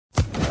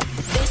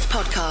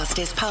Podcast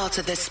is part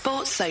of the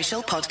Sports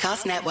Social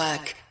Podcast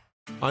Network.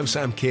 I'm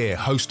Sam Keir,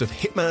 host of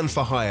Hitman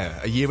for Hire,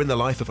 a year in the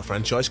life of a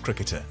franchise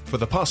cricketer. For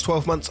the past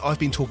 12 months, I've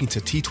been talking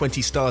to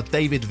T20 star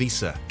David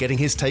Visa, getting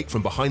his take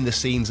from behind the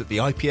scenes at the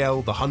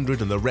IPL, the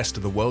 100 and the rest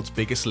of the world's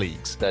biggest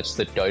leagues. That's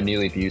the don't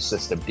nearly view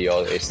system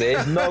deal.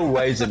 There's no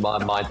ways in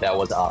my mind that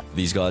was up.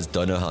 These guys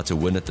don't know how to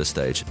win at this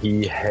stage.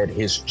 He had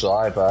his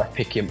driver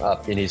pick him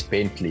up in his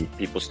Bentley.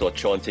 People start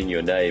chanting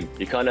your name.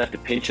 You kind of have to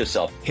pinch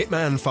yourself.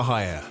 Hitman for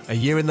Hire, a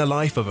year in the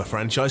life of a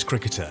franchise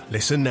cricketer.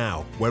 Listen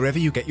now, wherever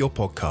you get your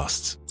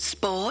podcasts.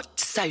 Sport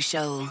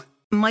Social.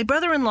 My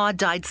brother-in-law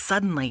died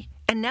suddenly,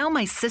 and now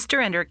my sister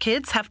and her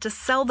kids have to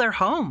sell their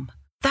home.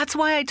 That's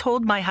why I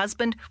told my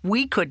husband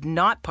we could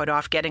not put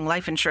off getting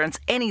life insurance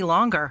any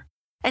longer.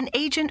 An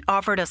agent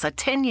offered us a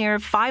 10-year,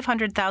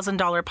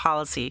 $500,000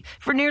 policy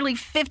for nearly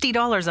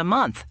 $50 a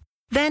month.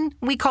 Then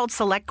we called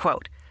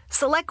SelectQuote.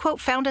 SelectQuote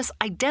found us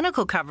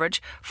identical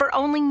coverage for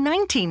only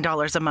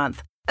 $19 a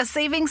month, a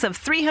savings of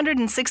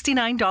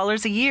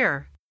 $369 a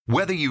year.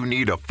 Whether you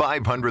need a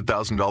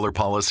 $500,000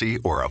 policy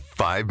or a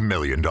 $5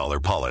 million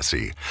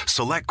policy,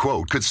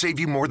 SelectQuote could save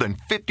you more than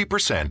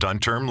 50% on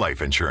term life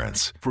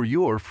insurance. For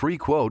your free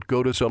quote,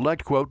 go to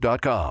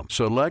SelectQuote.com.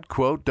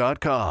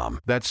 SelectQuote.com.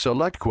 That's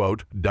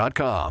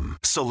SelectQuote.com.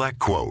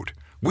 SelectQuote.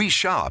 We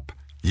shop.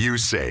 You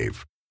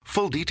save.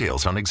 Full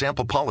details on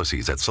example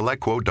policies at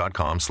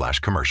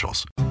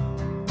SelectQuote.com/commercials.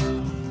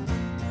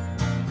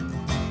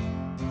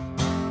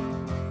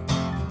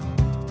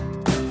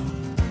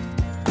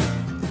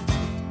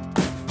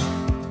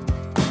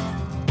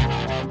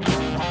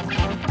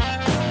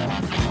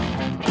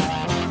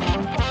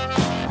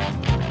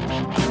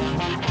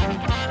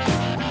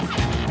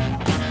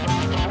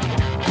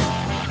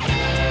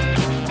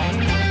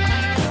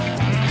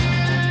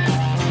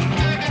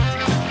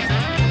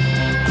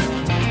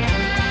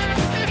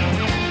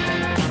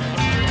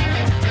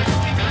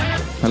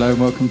 Hello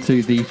and welcome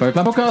to the FYP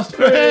Podcast.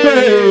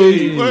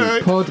 Hey!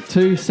 Pod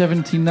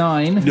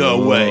 279.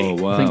 No way.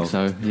 I think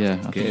so, yeah.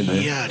 I think so.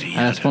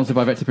 Yada. Sponsored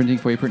by Vector Printing.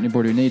 For your printing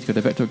board you need, go to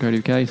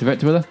vector.co.uk. So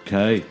Vector with her.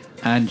 Okay.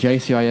 And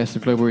JCIS, the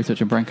global research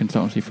and brand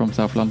consultancy from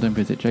South London.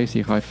 Visit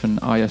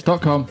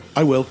jc-is.com.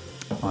 I will.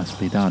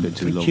 Nicely done. Been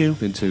too long. you.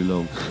 Been too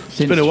long.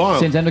 Since, been a while.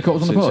 Since Endicott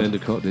was on the pod. Since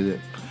Endicott did it.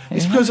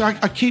 It's because I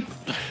keep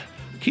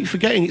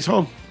forgetting it's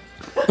on.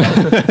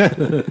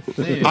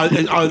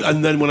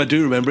 And then when I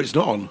do remember, it's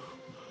not on.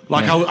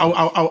 Like Yeah.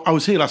 I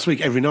was here last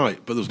week every night,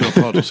 but there was no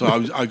pod, so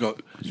I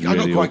got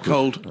Really quite awkward.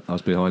 cold I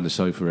was behind the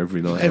sofa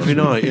every night. every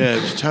night. Yeah,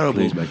 it was terrible.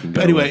 Please make him But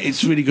go anyway, away.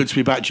 it's really good to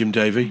be back, Jim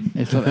Davey.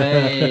 It's like,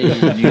 hey,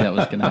 I knew that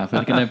was going to happen.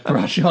 We're going to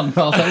brush on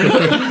past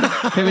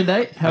everything. Kevin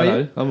Day, how are Hello.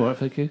 you? I'm all right,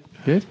 thank you.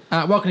 Good.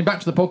 Welcome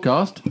back to the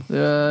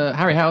podcast.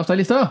 Harry House,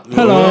 Daily Star.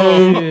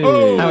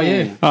 Hello. How are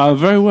you?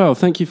 Very well,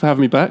 thank you for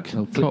having me back.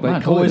 Top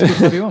man. Always good to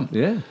have you on.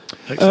 Yeah.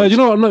 You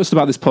know what I noticed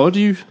about this pod?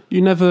 You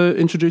never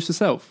introduce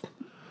yourself.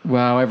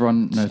 Well,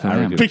 everyone knows who I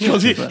am.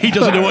 Because he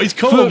doesn't know what he's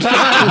called.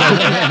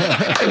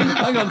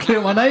 I got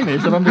clear what my name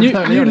is. If I'm being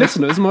totally New honest.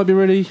 listeners might be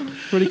really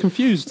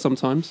confused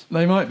sometimes.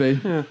 They might be.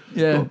 Yeah.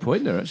 Yeah. Got a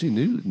point there, actually.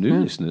 New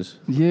listeners.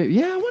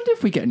 Yeah, I wonder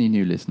if we get any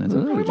new listeners.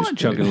 We're We just might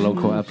chugging do. along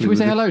quite happily. Should we with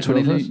say the hello to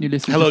any 12 of us. new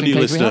listeners? Hello, just in new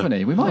case listener. We have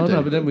any. We might do.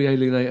 No, but then we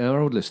alienate our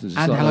old listeners. It's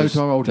And like hello those-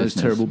 to our old those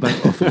listeners. terrible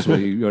bank offers where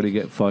you only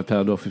get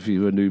 £5 off if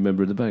you're a new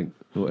member of the bank.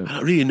 Or whatever.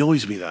 That really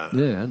annoys me. That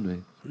Yeah, hadn't we?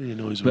 really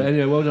annoys But me.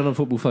 anyway, well done on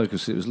Football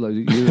Focus. It was like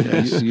you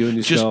and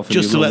your staff.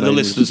 Just to let the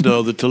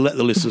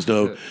listeners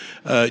know,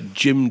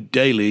 Jim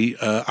Daly,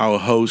 our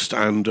host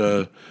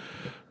and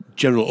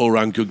general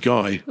all-round good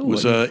guy,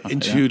 was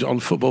interviewed on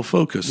Football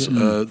Focus,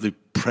 the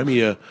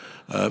premier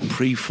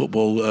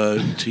pre-football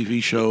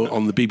TV show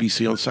on the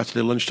BBC on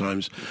Saturday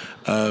lunchtimes,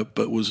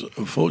 but was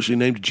unfortunately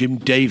named Jim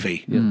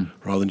Davey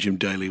rather than Jim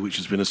Daly, which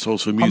has been a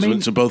source of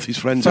amusement to both his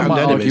friends Some and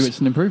might argue enemies.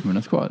 it's an improvement.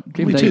 That's quite.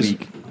 Jim It is.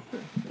 Davey.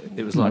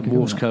 It was like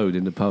Morse code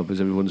in the pub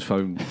as everyone's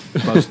phone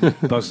buzzed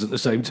at the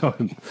same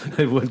time.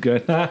 Everyone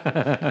going, all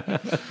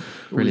these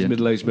Brilliant.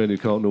 middle-aged men who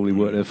can't normally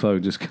work their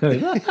phone just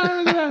going,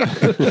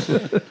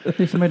 At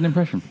least I made an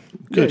impression.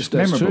 Good.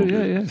 That's Memorable. true,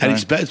 yeah. And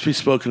it's better to be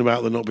spoken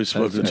about than not be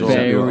spoken at all.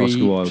 exactly what Very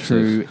Oscar Wilde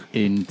true says.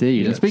 indeed.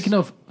 And Yes. speaking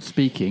of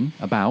speaking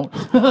about,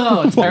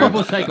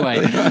 terrible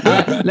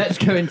segue. Let's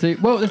go into.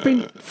 Well, there's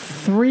been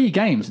 3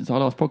 games since our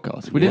last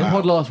podcast. We didn't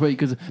pod last week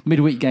because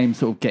midweek games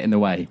sort of get in the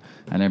way,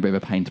 and they're a bit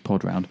of a pain to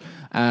pod round.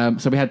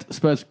 So we had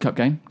Spurs Cup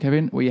game,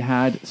 Kevin. We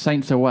had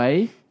Saints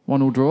away,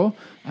 1-1 draw,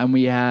 and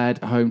we had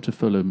home to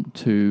Fulham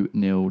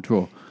 2-0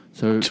 draw.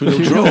 So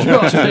 2-0 draw.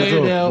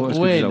 2-0 That's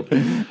a win.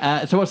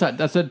 good So what's that?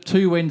 That's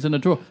 2 wins and a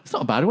draw. It's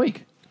not a bad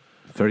week.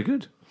 Very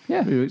good.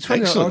 Yeah. It's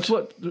funny,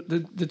 Excellent.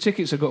 the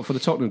tickets I got for the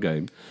Tottenham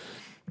game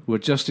were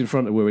just in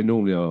front of where we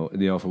normally are in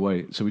the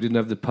halfway, so we didn't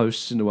have the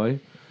posts in the way.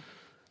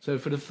 So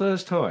for the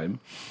first time,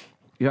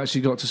 you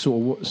actually got to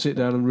sort of sit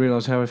down and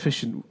realise how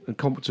efficient and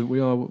competent we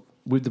are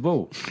with the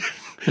ball.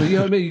 So, you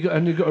know what I mean?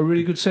 And you've got a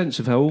really good sense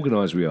of how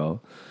organised we are,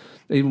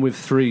 even with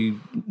 3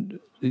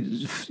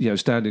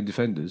 standing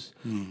defenders,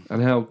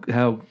 and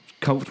how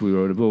comfortable we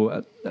were with the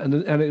ball. And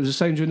it was the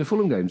same during the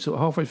Fulham game. So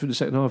halfway through the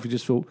second half, you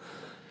just thought,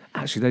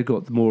 actually they've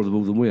got more of the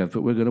ball than we have,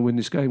 but we're going to win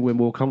this game. We're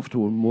more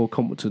comfortable and more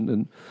competent,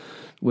 and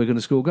we're going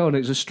to score a goal. And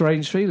it's a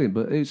strange feeling,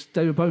 but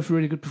they were both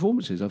really good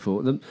performances, I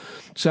thought. The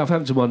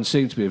Southampton one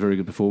seemed to be a very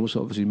good performance,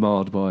 obviously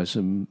marred by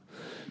some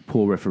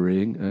poor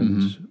refereeing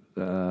and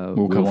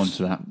we'll come on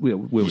to that.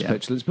 Will's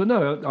petulance. But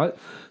no,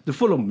 the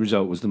Fulham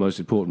result was the most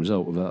important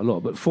result of that a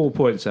lot. But 4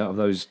 points out of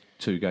those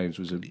 2 games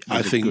was a good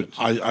I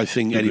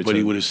think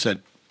anybody return. would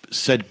have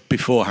said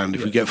beforehand,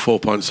 if we get 4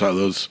 points out of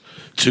those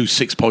 2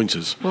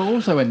 6-pointers. Well,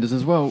 also, Enders,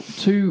 as well,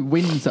 2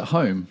 wins at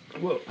home.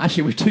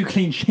 Actually, with 2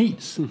 clean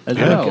sheets as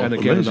well. And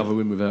again, another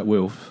win without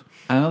Wilf.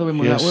 Another win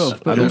without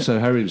Wilf. And also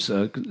Harry's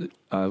telling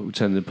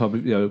the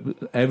public,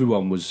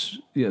 everyone was...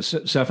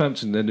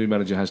 Southampton, their new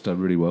manager, has done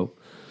really well.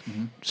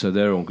 Mm-hmm. So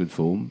they're on good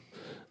form.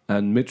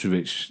 And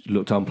Mitrovic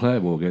looked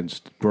unplayable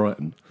against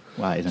Brighton.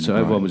 Wow, so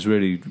everyone was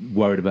really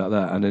worried about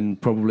that. And then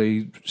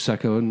probably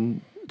Sacco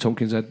and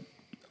Tompkins had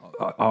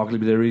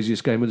arguably their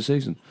easiest game of the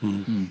season.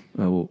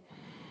 Mm-hmm.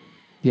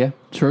 Yeah,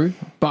 true.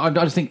 But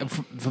I just think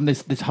from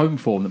this home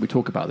form that we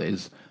talk about, that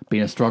has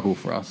been a struggle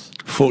for us.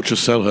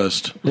 Fortress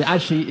Selhurst.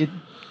 Actually,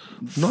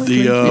 it's not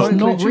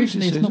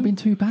recently. It's not been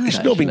too bad.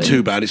 It's not been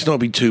too bad. It's not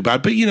been too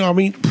bad. But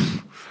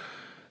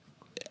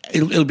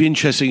it'll be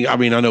interesting. I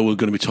mean, I know we're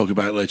going to be talking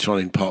about it later on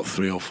in part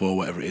 3 or 4,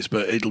 whatever it is.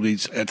 But it'll be.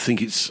 I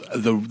think it's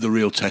the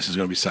real test is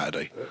going to be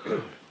Saturday.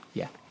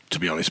 Yeah. To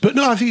be honest, but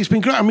no, I think it's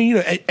been great. I mean,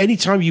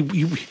 anytime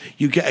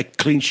you get a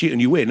clean sheet and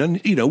you win,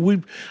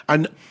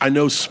 and I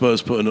know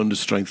Spurs put an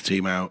understrength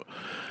team out.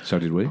 So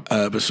did we.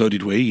 But so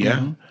did we.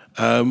 Yeah.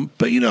 Mm-hmm.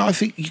 But I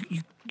think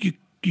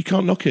you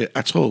can't knock it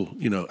at all.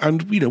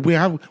 And we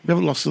haven't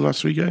lost the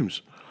last 3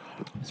 games.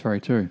 That's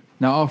very true.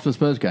 Now, after the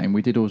Spurs game,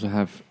 we did also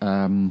have.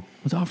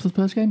 Was it after the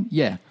Spurs game?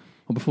 Yeah,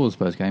 or before the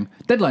Spurs game?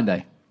 Deadline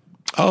day.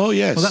 Oh,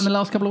 yes. Was that in the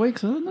last couple of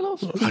weeks? Was that in the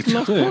last?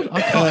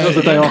 That was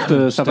the day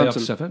after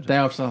Southampton. Day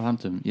after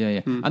Southampton.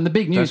 Yeah. And the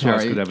big news,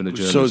 Harry.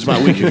 So it was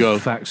about a week ago.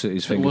 Facts at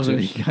his It was a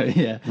week ago.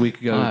 Yeah,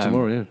 week ago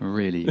tomorrow. Yeah,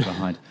 really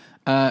behind.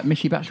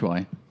 Michy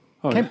Batshuayi.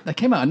 That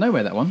came out of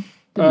nowhere. That one.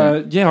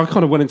 Yeah, I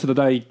kind of went into the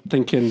day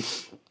thinking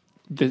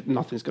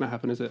nothing's going to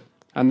happen, is it?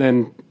 And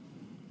then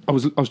I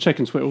was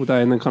checking Twitter all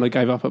day, and then kind of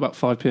gave up at about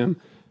 5 p.m.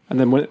 and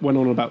then went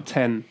on about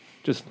 10.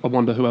 Just I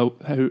wonder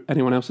who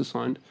anyone else has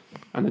signed,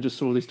 and I just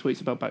saw all these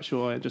tweets about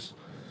Batshuayi and just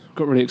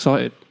got really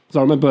excited. So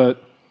I remember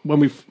when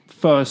we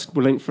first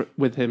were linked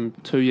with him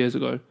 2 years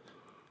ago,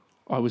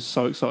 I was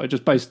so excited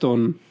just based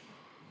on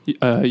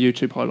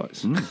YouTube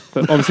highlights.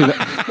 But obviously,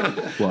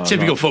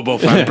 typical football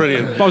fan,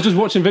 brilliant. But I was just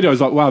watching videos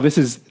like, wow, this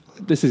is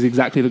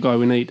exactly the guy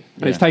we need.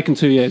 And it's taken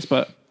 2 years,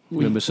 but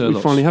we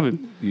finally have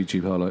him.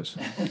 YouTube highlights.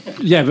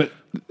 Yeah, but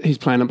he's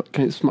playing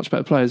against much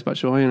better players,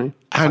 Batshuayi, isn't he?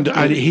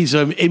 And his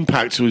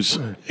impact was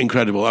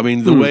incredible. I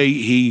mean, the way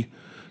he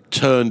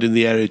turned in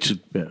the area to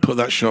put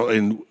that shot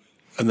in,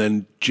 and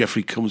then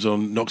Jeffrey comes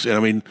on, knocks it in. I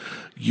mean,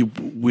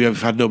 we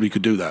have had nobody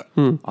could do that.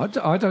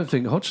 I don't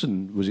think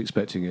Hodgson was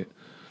expecting it.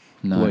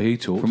 No. The way he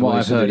talked. From what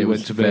I've heard, it went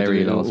was to bed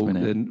very last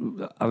minute.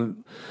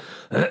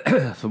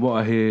 From what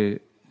I hear,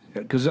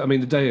 because I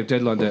mean, the day of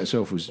deadline day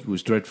itself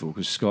was dreadful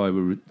because Sky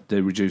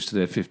they reduced to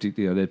their 50,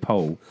 their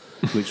poll,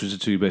 which was the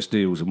 2 best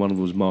deals, and one of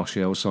them was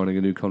Martial signing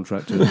a new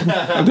contract. And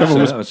the other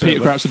one was Peter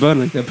Crouch of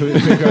Burnley. Yeah,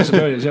 Peter Crouch of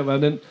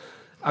Burnley.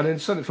 And then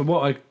suddenly, from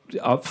what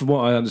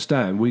I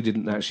understand, we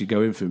didn't actually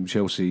go in for him.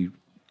 Chelsea,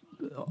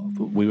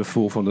 we were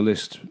 4th on the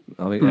list.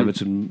 I think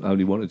Everton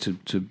only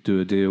wanted to do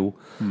a deal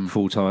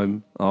full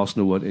time.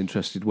 Arsenal weren't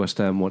interested. West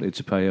Ham wanted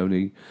to pay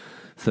only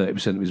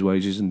 30% of his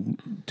wages,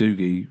 and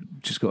Doogie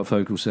just got a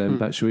phone call saying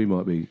Batshuayi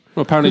might be.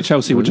 Well, apparently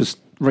Chelsea were just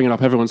ringing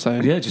up everyone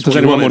saying, just does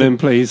anyone want him,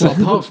 please? Well,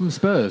 apart from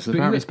Spurs.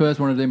 Apparently Spurs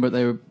wanted him, but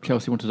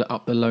Chelsea wanted to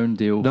up the loan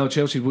deal. No,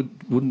 Chelsea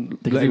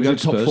wouldn't because let him go to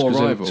Spurs top 4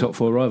 rival. Top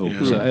 4 rival.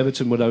 Yeah. So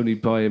Everton would only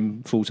buy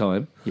him full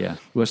time. Yeah.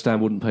 West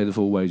Ham wouldn't pay the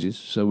full wages.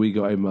 So we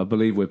got him, I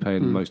believe we're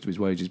paying most of his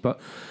wages. But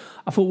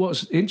I thought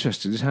what's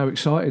interesting is how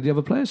excited the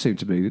other players seem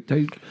to be.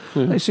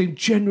 They seem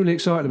genuinely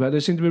excited about it. There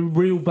seemed to be a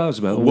real buzz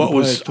about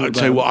it. I'd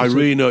say what I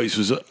really noticed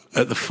was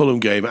at the Fulham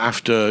game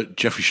after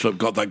Jeffrey Schlupp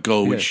got that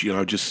goal, which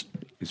just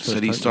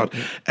said he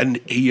started, and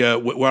he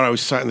where I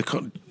was sat in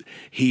the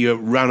he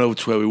ran over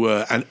to where we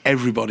were, and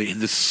everybody,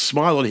 the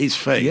smile on his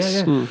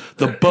face,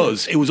 the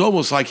buzz. It was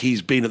almost like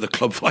he's been at the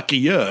club for like a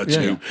year or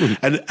two,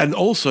 and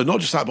also not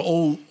just that, but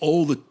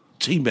all the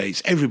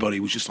teammates, everybody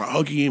was just like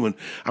hugging him. And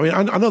I mean,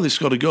 I know they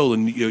scored a goal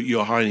and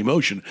you're high in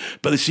emotion,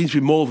 but there seems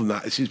to be more than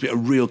that. There seems to be a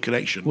real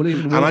connection.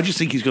 And I just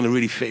think he's going to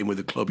really fit in with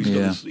the club.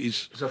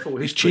 He's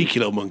cheeky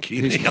little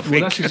monkey.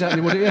 That's exactly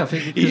what it is. I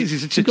think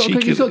he's such a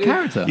cheeky. He's got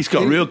character. He's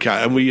got real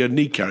character, and we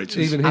need characters.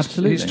 Even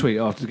his tweet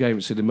after the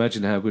game said,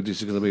 "Imagine how good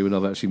this is going to be when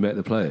I've actually met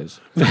the players."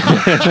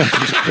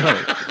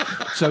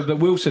 So, but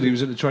Will said he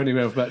was at the training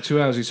ground for about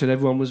 2 hours. He said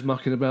everyone was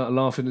mucking about and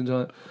laughing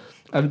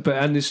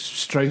and this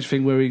strange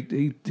thing where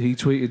he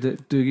tweeted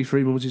that Dougie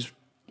Freeman was his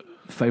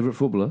favourite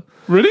footballer.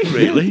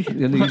 Really?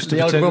 And he used to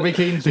The old pretend- Robbie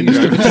Keane he used to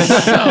syndrome.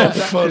 pretend-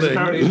 So funny.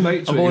 Apparently his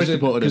mate I've always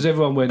supported because him.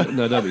 everyone went,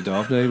 no, don't be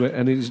daft. No, he went,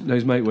 and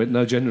his mate went,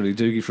 no, generally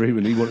Doogie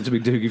Freeman. He wanted to be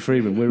Doogie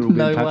Freeman. We're all being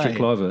No Patrick way.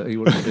 Kluivert. He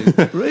wanted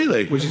to be,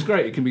 Really? which is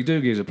great. It can be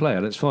Doogie as a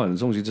player. That's fine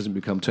as long as he doesn't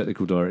become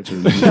technical director.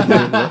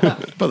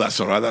 But that's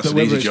all right. That's But an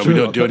whether easy it's job. true We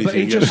or don't do not, but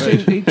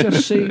anything. he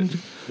just seemed,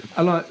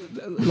 and like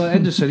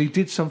Ender said, he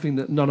did something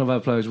that none of our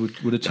players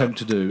would attempt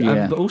to do,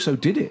 Yeah. but also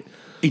did it.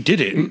 He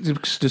did it.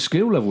 The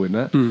skill level in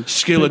that,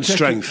 Skill and Benteke-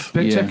 strength.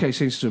 Benteke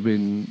seems to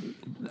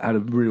have had a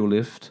real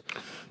lift.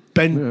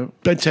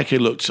 Benteke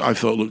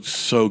looked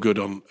so good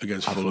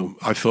against Fulham.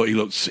 I thought he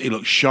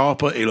looked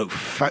sharper. He looked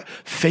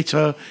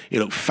fitter. He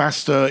looked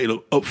faster. He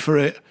looked up for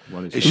it.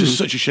 It's just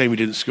such a shame he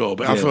didn't score.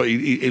 But I thought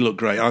he looked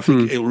great. I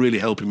think it'll really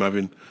help him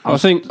having. I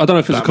don't know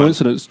if it's a Batman.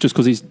 coincidence just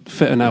because he's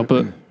fitter now,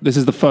 but this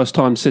is the first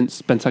time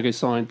since Benteke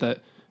signed that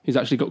he's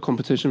actually got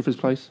competition for his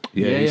place.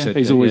 Yeah, he yeah. said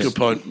He's that, always yeah. Good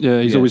point.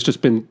 Yeah, he's Yeah. always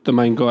just been the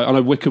main guy. I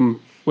know Wickham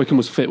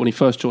was fit when he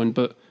first joined,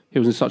 but he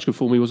was in such good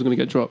form he wasn't going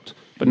to get dropped.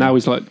 But now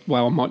he's like,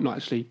 wow, I might not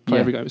actually play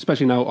every game,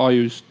 especially now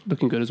Ayu's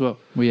looking good as well.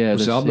 Well, yeah,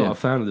 So I'm that's- not a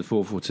fan of the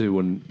 4-4-2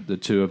 when the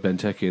two are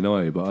Benteke and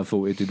Ayew, but I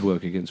thought it did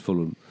work against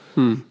Fulham.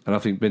 And I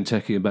think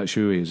Benteke and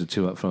Batshuayi as a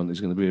two up front is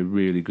going to be a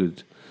really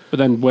good. But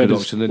then where good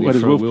does option. Then Wolf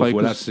throw play?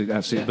 Well, 'Cause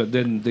that's it. But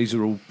then these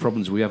are all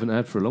problems we haven't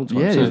had for a long time.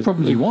 yeah, So- there's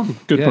problems you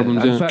want. good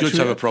problems, and yeah. Good to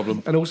have a Batshuayi-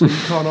 problem. And also, you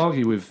can't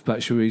argue with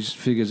Batshuayi's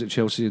figures at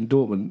Chelsea and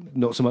Dortmund.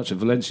 Not so much at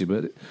Valencia,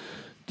 but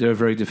they're a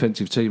very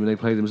defensive team, and they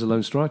play them as a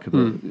lone striker.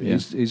 But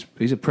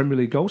he's a Premier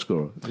League goal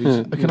scorer.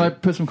 Can I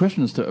put some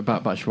questions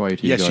about Batshuayi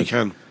to you Yes, guys? you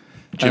can.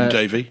 Jim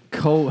Davey.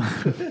 Cole,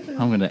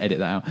 I'm going to edit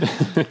that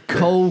out.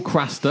 Cole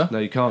Craster. No,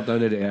 you can't.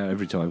 Don't edit it out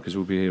every time because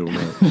we'll be here all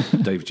night.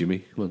 Dave,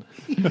 Jimmy, come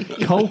on.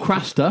 Cole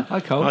Craster Hi,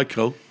 Cole. Hi,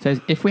 Cole.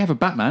 says, if we have a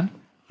Batman,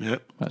 Yeah.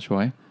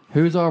 Batshuayi,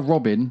 who's our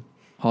Robin,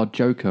 our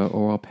Joker,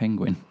 or our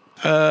Penguin?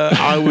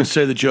 I would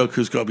say the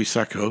Joker's got to be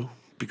Sacco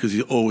because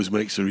he always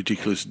makes a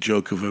ridiculous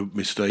joke of a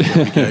mistake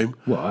every game.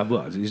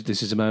 Well,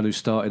 this is a man who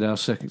started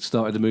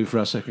the move for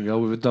our second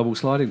goal with a double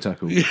sliding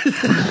tackle.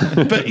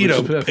 But you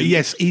know, perfect.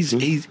 yes,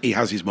 he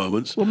has his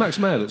moments. Well, Max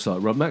Mayer looks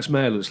like Rob. Max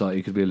Mayer looks like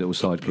he could be a little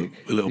sidekick,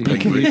 A little He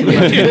penguin.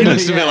 could- He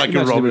looks a bit like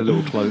a Imagine him in Robin. a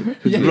little cloak.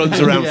 Runs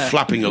around Yeah.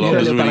 flapping a lot. Yeah,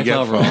 Doesn't little really get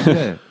balaclava far. on.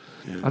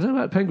 Yeah. I don't know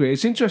about Penguin.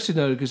 It's interesting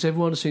though because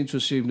everyone seems to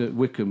assume that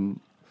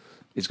Wickham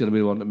is going to be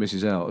the one that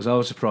misses out. So I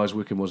was surprised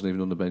Wickham wasn't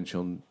even on the bench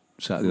on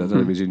Saturday. I don't know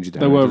if he's injured.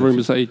 There were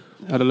rumours that he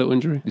had a little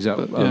injury. Is that-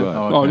 But, oh, yeah. right.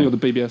 Oh, I knew the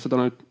BBS. I don't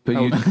know. But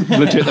how you-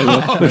 legit they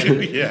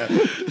were. Yeah.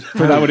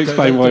 But that would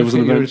explain why he was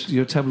on the You're bench.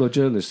 you're a tabloid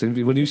journalist.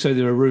 When you say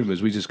there are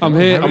rumours, we just go, I'm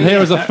here. Harry- I'm here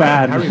as a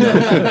fan.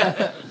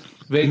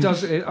 But it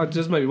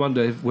does make me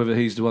wonder whether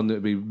he's the one that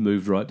would be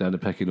moved right down the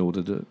pecking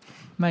order.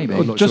 Maybe.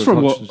 I'm not Just sure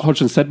from if what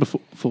Hodgson said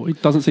before, he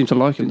doesn't seem to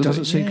like him. It Does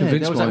doesn't he? seem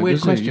convinced there was by that him, weird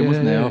does he? question,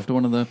 wasn't there, Yeah. after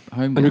one of the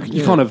home And games?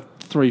 you can't have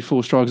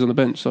 3-4 strikers on the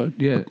bench, so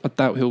Yeah. I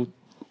doubt he'll.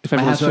 If I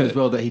have everyone's heard as fit,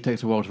 well that he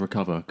takes a while to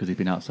recover because he's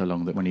been out so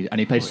long that when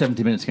he played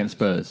 70 minutes against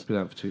Spurs. Been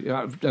out for 2.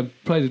 Yeah, I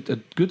played a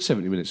good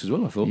 70 minutes as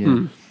well, I thought.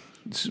 Yeah.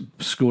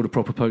 Scored a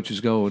proper poacher's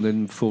goal and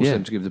then forced Yeah.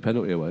 them to give the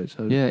penalty away.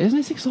 So Yeah, isn't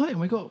this exciting?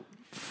 We got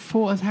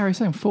 4, as Harry's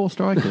saying, 4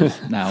 strikers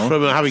now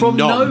From having from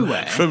none.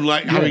 nowhere. From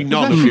like Yeah. having We've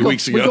none a actually few got-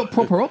 weeks We've ago. got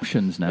proper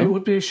options now. It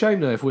would be a shame,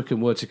 though, if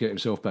Wickham were to get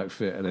himself back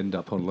fit and end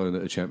up on loan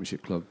at a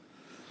championship club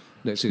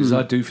next season.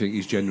 I do think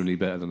he's genuinely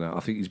better than that. I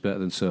think he's better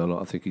than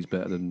Surlot. I think he's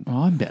better than...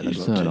 Oh, I'm better than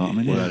Surlot. I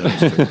mean, Well,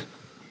 that's true.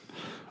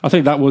 I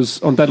think that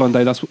was on deadline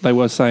day. That's what they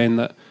were saying,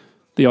 that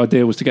the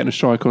idea was to get a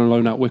striker and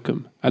loan out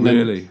Wickham, and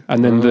Really?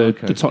 then Oh,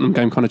 okay. the Tottenham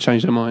game kind of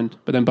changed their mind.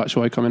 But then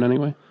Batshuayi come in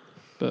anyway.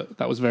 But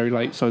that was very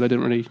late, so they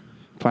didn't really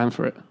plan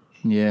for it.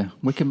 yeah.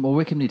 Wickham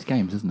needs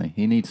games, doesn't he?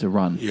 He needs to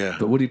run. Yeah.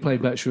 But would he play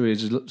Batshuayi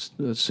as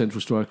a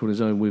central striker on his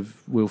own with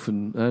Wilf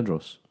and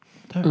Andros?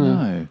 Don't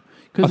know.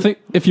 I think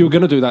if you were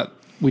going to do that,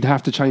 we'd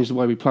have to change the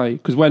way we play.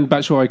 Because when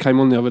Batshuayi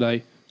came on the other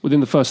day, within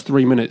the first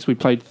 3 minutes, we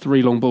played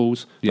 3 long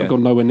balls. Yeah. That got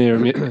nowhere near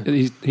him.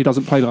 He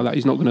doesn't play like that.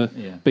 He's not going to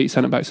Yeah. beat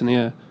centre backs in the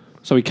air.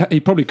 So he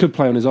probably could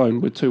play on his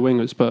own with 2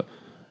 wingers, but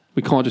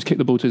we can't just kick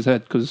the ball to his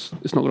head because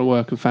it's not going to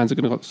work, and fans are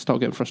going to start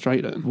getting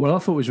frustrated. Well, I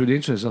thought it was really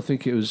interesting. I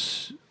think it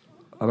was...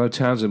 I know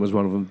Townsend was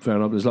one of them. Fair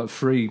enough. There's like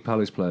 3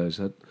 Palace players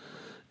had,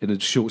 in a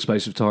short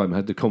space of time,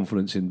 had the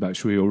confidence in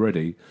Batshuayi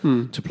already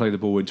to play the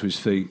ball into his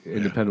feet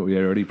in the penalty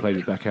area, and he played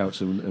it back out.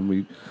 And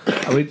we...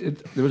 I mean,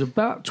 there was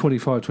about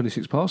 25,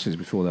 26 passes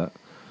before that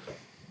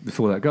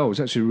goal. It was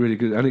actually really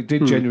good. And it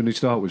did genuinely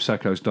start with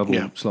Sacco's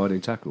double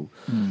sliding tackle.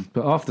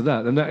 But after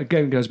that, and that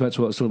again goes back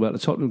to what I was talking about the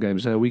Tottenham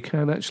games, how we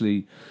can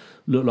actually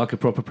look like a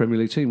proper Premier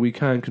League team. We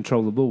can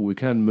control the ball. We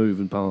can move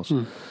and pass.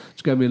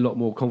 It's going to be a lot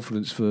more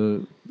confidence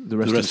for the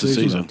rest of the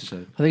season, I have to say.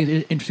 I think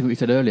it's interesting what you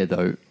said earlier,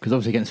 though, because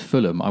obviously against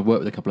Fulham, I worked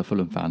with a couple of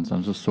Fulham fans,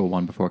 and I just saw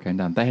one before I came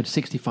down. They had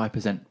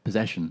 65%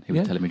 possession, he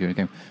was telling me during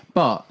the game.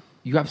 But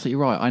you're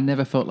absolutely right. I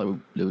never felt like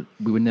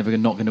we were never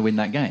not going to win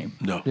that game.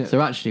 No. Yeah.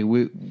 So actually,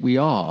 we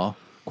are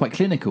quite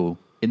clinical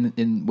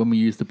in when we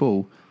use the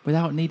ball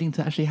without needing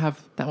to actually have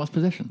that much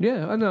possession.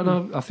 Yeah, I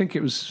know. I think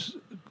it was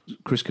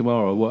Chris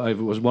Kamara or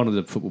whatever it was, one of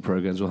the football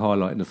programmes were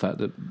highlighting the fact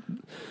that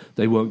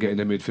they weren't getting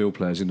their midfield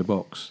players in the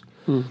box.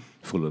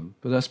 Fulham,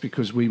 but that's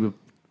because we were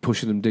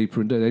pushing them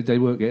deeper, and they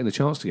weren't getting the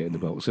chance to get in the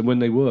box. And when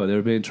they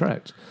were being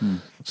tracked.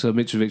 So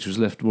Mitrovic was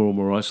left more and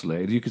more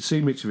isolated. You could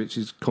see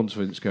Mitrovic's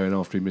confidence going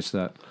after he missed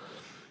that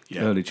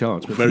early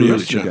chance. But very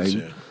early chance,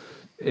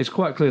 it's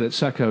quite clear that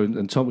Sacco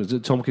and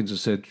Tompkins have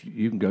said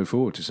you can go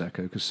forward to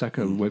Sacco, because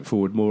Sacco went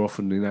forward more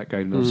often in that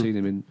game than I've seen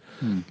him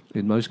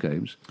in most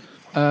games.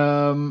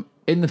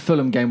 In the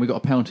Fulham game, we got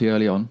a penalty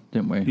early on,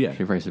 didn't we? Yeah.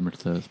 Actually, very similar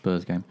to the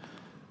Spurs game.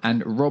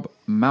 And Rob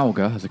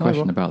Malga has a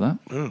question about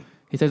that.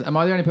 He says, am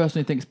I the only person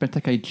who thinks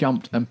Benteke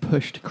jumped and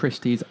pushed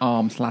Christie's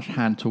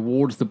arm/hand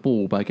towards the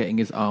ball by getting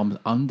his arms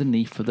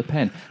underneath for the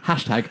pen?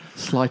 Hashtag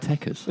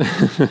Slytekers.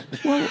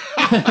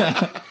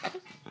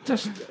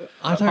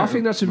 I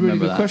think that's a really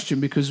good question,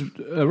 because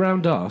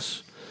around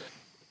us,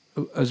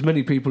 as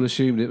many people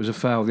assumed it was a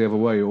foul the other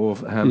way or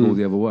handball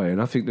the other way, and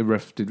I think the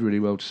ref did really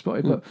well to spot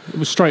it. But it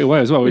was straight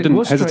away as well. He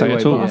didn't hesitate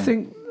at all.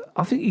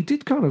 I think he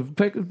did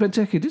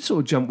Benteke did sort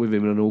of jump with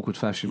him in an awkward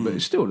fashion, but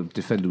it's still the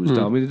defender was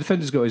dumb. I mean, the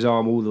defender's got his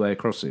arm all the way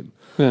across him,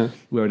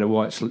 wearing a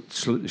white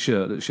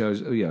shirt that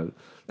shows,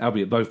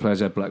 albeit both players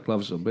had black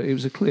gloves on, but it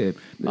was a clear.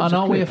 And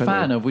are we a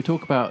fan of? We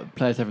talk about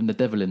players having the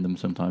devil in them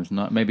sometimes.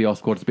 And maybe our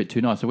squad's a bit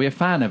too nice. Are we a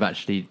fan of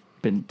actually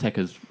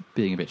Benteke's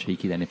being a bit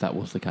cheeky then, if that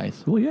was the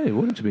case? Well, yeah, you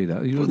want him to be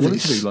that. You want him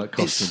to be like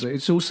Costa. But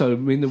it's also, I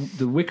mean,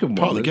 the Wickham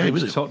part one of the game,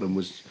 isn't it? Tottenham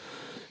was,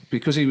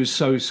 because he was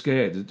so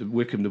scared that the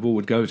ball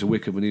would go to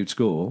Wickham and he would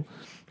score,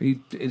 he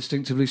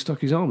instinctively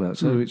stuck his arm out.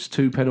 So it's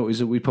 2 penalties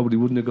that we probably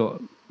wouldn't have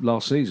got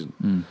last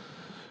season.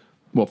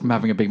 What, from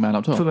having a big man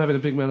up top? From having a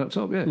big man up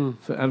top, yeah.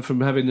 And from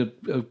having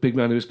a big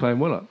man who was playing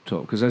well up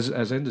top. Because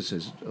as Ender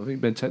says, I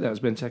think that was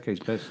Benteke's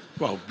best.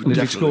 Well, and if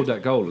he scored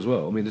that goal as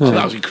well, I mean,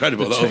 that was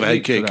incredible. That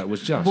overhead kick. That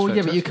was just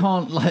yeah, but you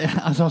can't,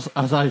 as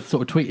I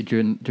sort of tweeted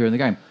during the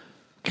game,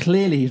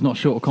 clearly he's not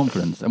short of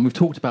confidence. And we've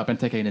talked about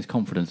Benteke and his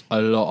confidence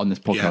a lot on this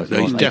podcast.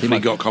 Yeah, he's definitely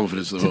got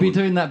confidence at the moment. To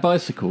be doing that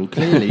bicycle,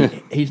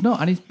 clearly he's not.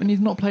 And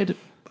he's not played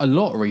a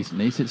lot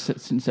recently since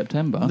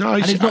September. No,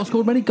 and he's not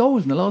scored many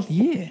goals in the last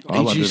year.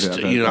 I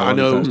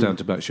know that's down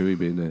to Batshuayi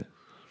being there.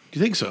 Do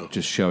you think so?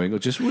 Just showing, or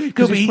just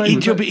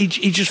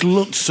he just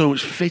looked so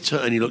much fitter,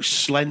 and he looked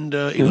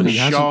slender. He looked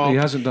sharp. He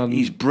hasn't done.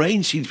 His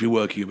brain seems to be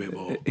working a bit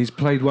more. He's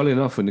played well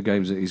enough in the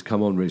games that he's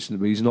come on recently,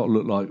 but he's not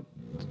looked like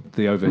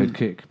the overhead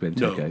kick,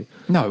 Benteke.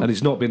 No, and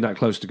he's not been that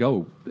close to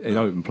goal in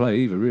open play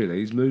either. Really,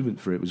 his movement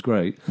for it was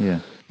great. Yeah.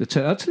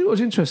 I'll tell you what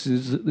was interesting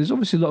is that there's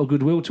obviously a lot of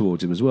goodwill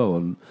towards him as well,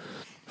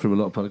 from a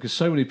lot of pundits, because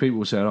so many people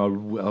were saying,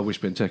 I wish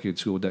Benteke had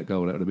scored that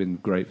goal. That would have been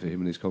great for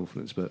him and his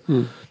confidence. But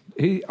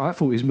I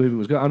thought his movement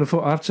was good. And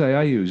I have to say,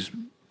 Ayew's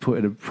put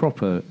in a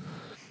proper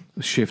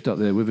shift up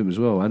there with him as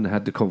well, and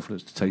had the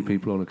confidence to take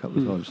people on a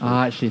couple of times. So.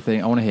 I actually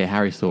think I want to hear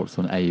Harry's thoughts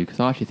on Ayew, because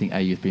I actually think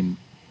Ayew's been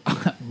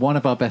one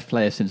of our best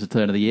players since the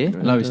turn of the year.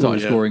 I know he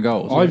started scoring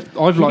goals.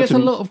 I've liked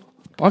him.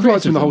 I've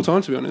liked him the whole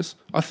time, to be honest.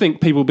 I think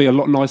people would be a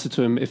lot nicer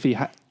to him if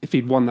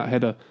he'd won that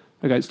header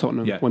against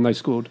Tottenham when they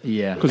scored.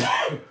 Yeah, because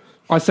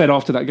I said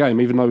after that game,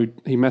 even though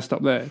he messed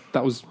up there,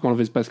 that was one of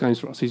his best games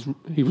for us.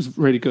 He was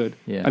really good.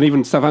 Yeah. And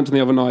even Southampton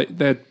the other night,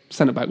 their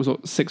centre back was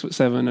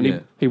 6'7",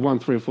 and he won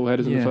 3 or 4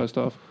 headers in the first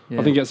half. Yeah.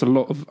 I think he gets a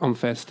lot of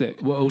unfair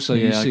stick. Well, also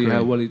you see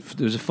how well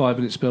there was a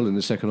 5-minute spell in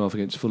the second half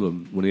against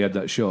Fulham when he had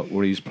that shot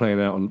where he's playing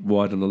out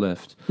wide on the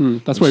left.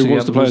 That's where he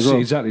wants to play as well.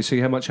 Exactly.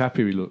 See how much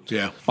happier he looked.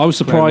 Yeah. I was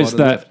surprised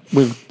that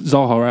with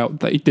Zaha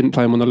out that he didn't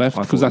play him on the left,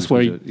 because that's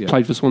where he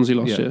played for Swansea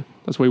last year.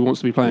 That's where he wants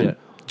to be playing. Yeah.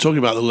 Talking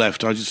about the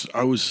left,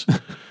 I was.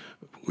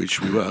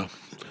 Which we were.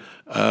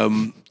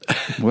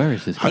 Where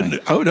is this going?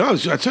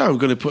 What's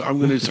happened to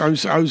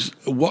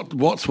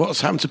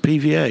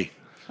PVA?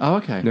 Oh,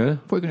 okay. Yeah. I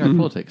thought we were going to go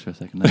politics for a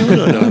second.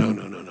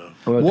 No.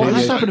 What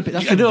has happened?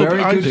 That's a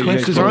very good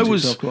question. Because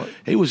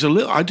it was a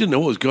little. I didn't know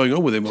what was going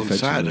on with him on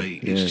Saturday.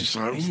 It's just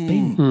like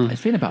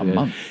it's been about a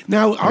month.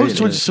 Now I was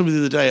talking to somebody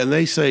the other day, and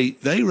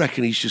they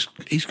reckon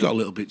he's got a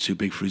little bit too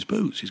big for his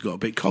boots. He's got a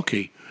bit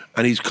cocky.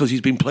 And because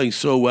he's been playing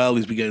so well,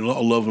 he's been getting a lot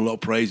of love and a lot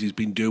of praise. He's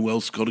been doing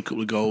well, scored a couple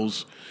of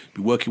goals,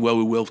 been working well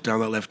with Wilf down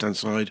that left-hand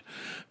side.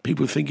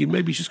 People are thinking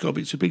maybe he's just got a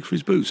bit too big for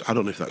his boots. I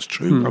don't know if that's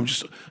true. I'm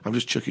just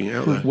chucking it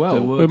out there. Well,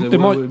 there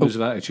were rumours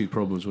of attitude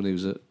problems when he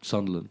was at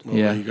Sunderland. Well,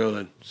 there you go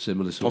then.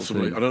 Similar sort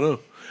Possibly. of thing. I don't know.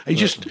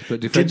 But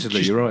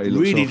defensively, you're right. He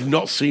really did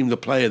not seem the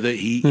player that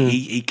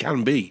he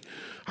can be.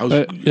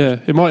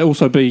 It might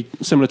also be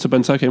similar to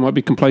Benteke. It might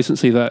be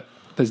complacency that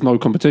there's no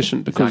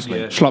competition, because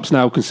Schlupp's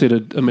now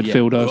considered a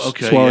midfielder.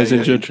 Suarez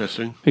injured.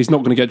 Interesting. He's not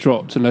going to get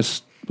dropped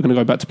unless we're going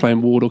to go back to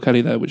playing Ward or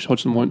Kelly there, which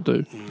Hodgson won't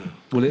do.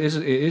 Well, it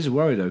is a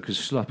worry though, because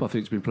Schlupp I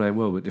think has been playing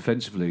well, but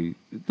defensively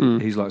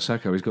he's like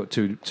Sacco. He's got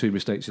two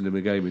mistakes in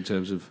the game in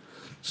terms of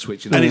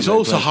switching. And it's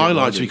also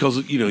highlights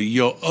because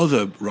your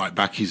other right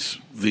back is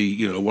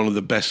one of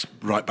the best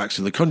right backs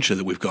in the country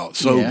that we've got.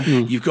 So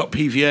you've got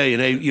PVA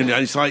and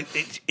it's like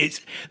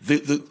it's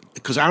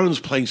because Aaron's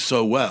playing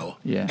so well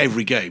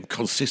every game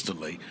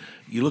consistently.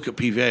 You look at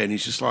PVA and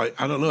he's just like,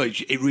 I don't know.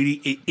 It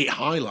really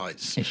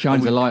highlights. It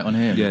shines a light on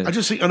him. Yeah. I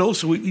just think, and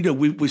also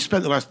we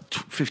spent the last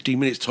 15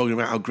 minutes talking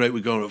about how great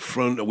we're going up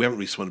front. We haven't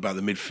really spoken about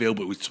the midfield,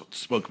 but we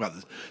spoke about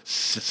the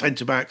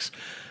centre backs.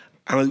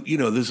 And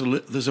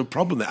there's a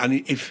problem there. And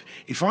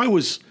if I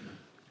was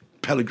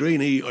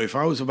Pellegrini, or if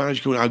I was a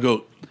manager, I'd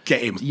go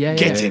get him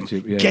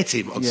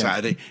on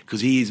Saturday,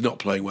 because he is not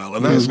playing well,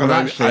 and that's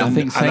I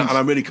think Saints, and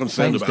I'm really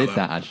concerned Saints about did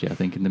that. Actually, I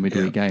think in the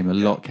midweek game, a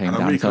lot came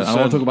down. Really So I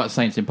want to talk about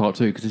Saints in part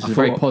 2, because this is a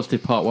very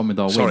positive part 1 with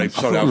our wins.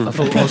 Sorry, I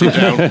thought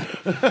down.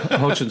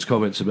 Hodgson's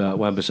comments about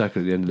Wan-Bissaka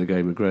at the end of the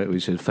game were great. He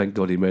said, "Thank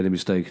God he made a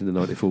mistake in the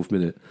 94th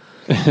minute."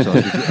 So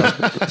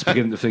I was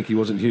beginning to think he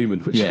wasn't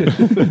human.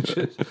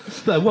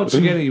 No, once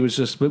again, he was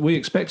just. But we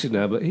expected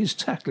now. But his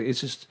tackling,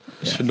 it's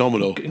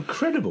phenomenal,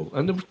 incredible,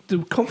 and the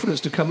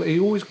confidence to come. He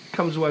always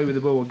comes away with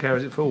the ball and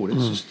carries it forward.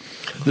 It's just.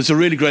 There's a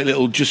really great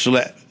little, just to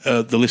let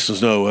the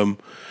listeners know.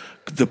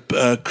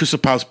 Crystal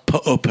Palace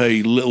put up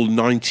a little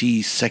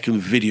 90-second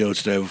video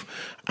today of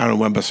Aaron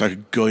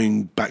Wan-Bissaka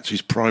going back to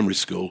his primary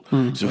school.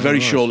 It's a very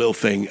short little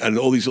thing, and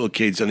all these little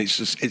kids, and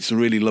it's a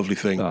really lovely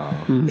thing.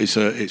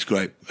 It's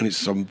great, and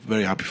I'm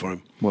very happy for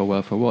him. Well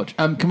worth a watch.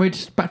 Can we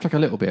just backtrack a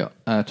little bit,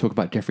 talk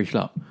about Jeffrey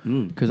Schlupp?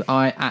 Because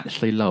I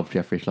actually love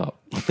Jeffrey Schlupp.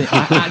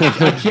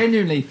 I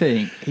genuinely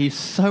think he's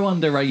so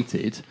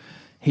underrated.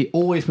 He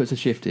always puts a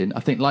shift in. I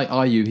think, like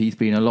Ayew, he's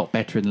been a lot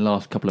better in the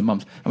last couple of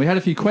months. And we had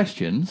a few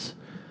questions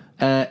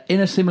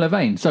in a similar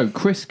vein. So,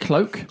 Chris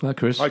Cloak. Hi,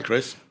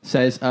 Chris.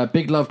 Says,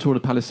 big love to all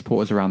the Palace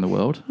supporters around the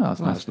world. Oh,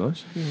 that's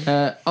nice.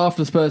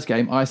 After the Spurs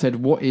game, I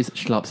said, what is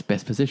Schlupp's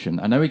best position?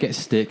 I know he gets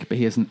stick, but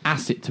he is an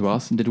asset to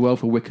us and did well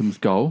for Wickham's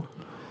goal.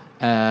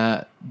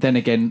 Then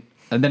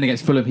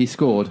against Fulham, he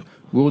scored.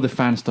 Will the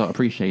fans start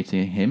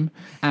appreciating him?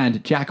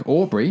 And Jack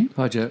Aubrey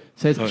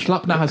says,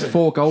 Schlupp now has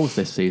 4 goals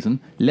this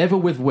season,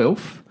 level with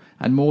Wilf,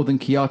 and more than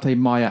Kiarte,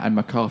 Maya and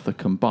MacArthur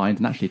combined,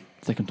 and actually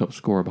second top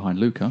scorer behind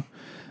Luca.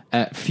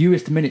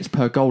 Fewest minutes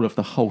per goal of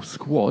the whole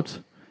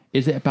squad.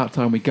 Is it about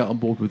time we get on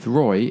board with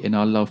Roy in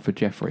our love for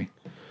Jeffrey?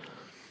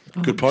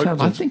 Good point.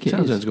 I think it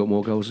Townsend's got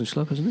more goals than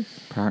Schlupp, hasn't he?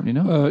 Apparently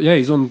not. Yeah,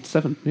 he's on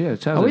 7. Yeah,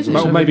 Townsend's is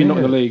it? Maybe not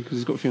in the league, because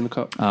he's got a few in the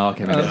cup. Oh,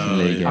 okay. Maybe that's in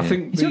the league. Yeah, I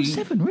think he's on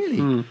 7,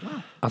 really? Wow.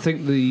 I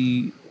think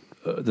the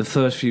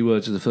first few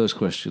words of the first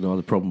question are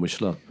the problem with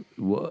Schlupp.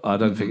 I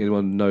don't think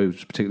anyone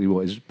knows particularly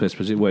what his best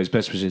position. Well, his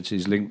best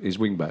position is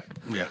wing back.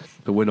 Yeah,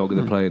 but we're not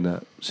going to play in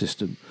that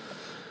system.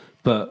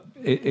 But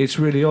it's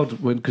really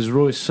odd because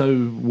Roy's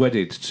so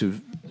wedded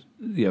to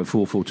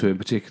 4-4-2 in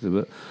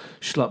particular, but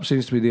Schlupp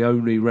seems to be the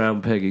only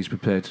round peg he's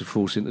prepared to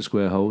force into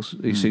square holes.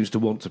 He seems to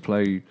want to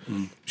play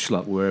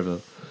Schlupp wherever,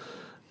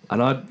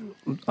 and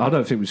I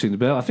don't think we've seen the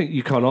best. I think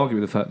you can't argue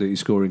with the fact that he's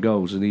scoring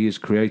goals and he is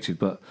creative,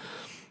 but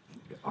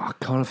I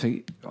don't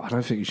think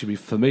he should be.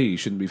 For me, he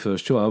shouldn't be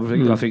first choice.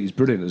 I think he's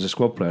brilliant as a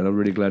squad player, and I'm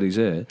really glad he's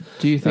here.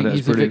 Do you think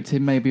he's a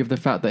victim maybe of the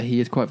fact that he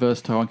is quite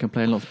versatile and can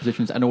play in lots of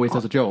positions and always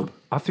does a job?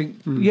 I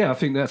think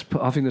that's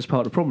part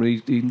of the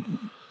problem.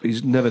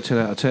 He's never 10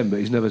 out of 10, but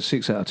he's never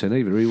 6 out of 10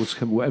 either. He will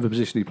come whatever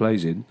position he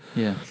plays in.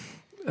 Yeah.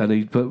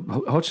 But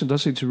Hodgson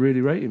does seem to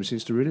really rate him.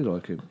 Seems to really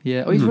like him.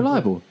 Yeah, he's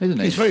reliable, isn't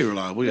he? He's very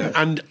reliable, yeah.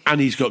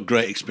 And he's got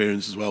great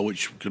experience as well,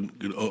 which can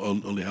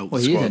only help the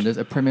squad. He is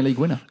a Premier League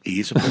winner. He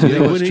is a Premier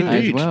League winner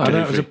indeed. Well. And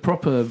that was a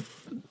proper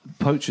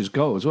poacher's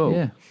goal as well.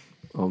 Yeah.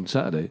 On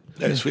Saturday.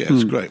 It's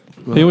great.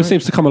 He always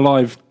seems to come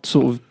alive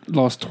sort of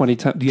last 10,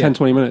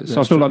 20 minutes.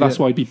 So I feel like that's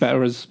why he'd be better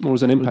more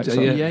as an impact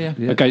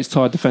against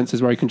tired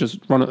defences where he can just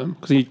run at them.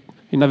 Because he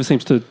never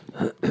seems to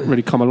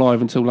really come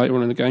alive until later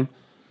on in the game.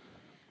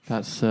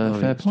 That's a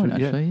fair point,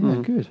 actually.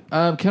 Yeah, good.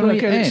 Can we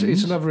end?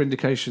 It's another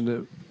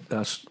indication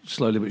that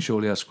slowly but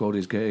surely our squad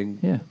is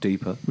getting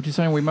deeper. Which is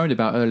something we moaned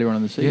about earlier on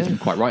in the season,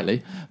 quite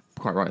rightly.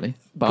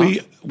 But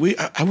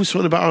I was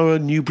talking about our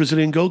new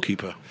Brazilian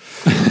goalkeeper.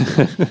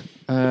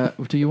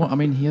 Do you want? I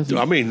mean, he hasn't.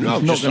 I mean,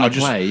 he's not going to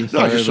play.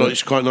 I just thought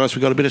it's quite nice.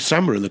 We got a bit of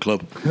samba in the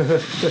club.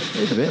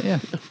 It's a bit, yeah.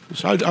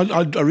 So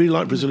I really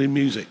like Brazilian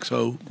music.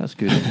 So that's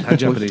good. And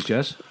Japanese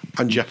jazz.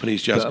 And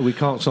Japanese jazz. But we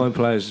can't sign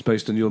players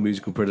based on your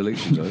musical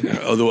predilections,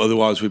 though.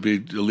 Otherwise, we'd be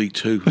League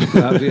 2.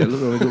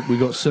 We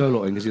got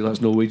Sirlot because he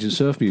likes Norwegian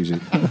surf music.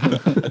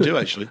 I do,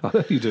 actually.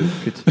 You do.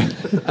 Good.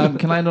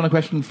 Can I end on a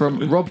question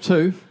from Rob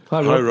 2?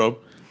 Hi, Rob.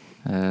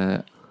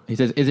 He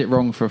says, is it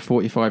wrong for a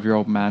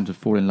 45-year-old man to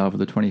fall in love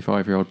with a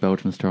 25-year-old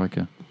Belgian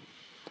striker?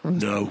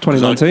 No.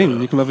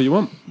 2019, you can love who you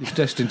want. It's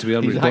destined to be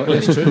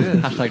unrequited. Exactly.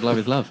 Hashtag love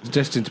is love. It's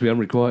destined to be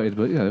unrequited,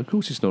 but of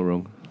course it's not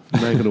wrong.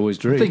 Man can always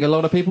dream. I think a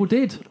lot of people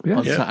did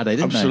on Saturday,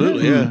 didn't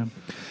absolutely, they? Absolutely,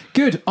 yeah.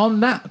 Good.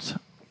 On that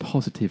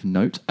positive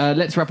note,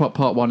 let's wrap up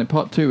part 1. In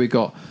part 2, we've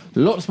got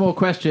lots more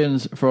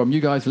questions from you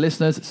guys,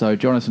 listeners, so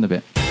join us in a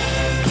bit.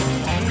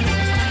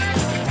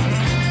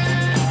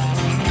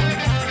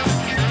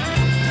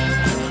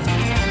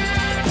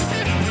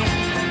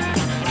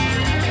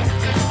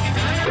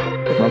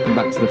 Welcome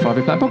back to the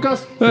FYP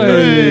Podcast.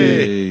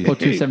 Hey! Pod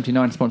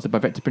 279, sponsored by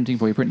Vector Printing.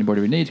 For your printing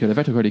body we need, go to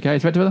Vector.co.uk.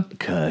 Is Vector?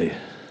 Okay.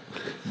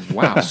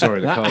 Wow.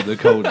 Sorry,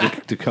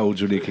 the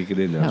cold's really kicking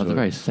in now. That was a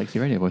very sexy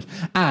radio voice.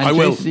 And I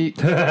will.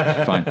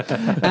 Fine.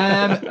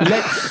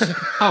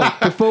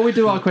 Before we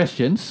do our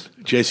questions...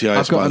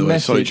 JCIS, by the way.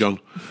 Sorry, John.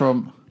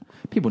 From...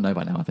 People know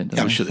by now, I think.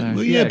 Yeah, sure.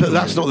 But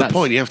that's not the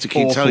point. You have to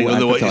keep telling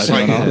otherwise it's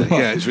like...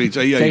 it's really...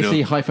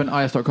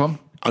 JC-IS.com.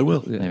 I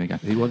will. There we go.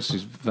 He wants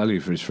his value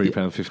for his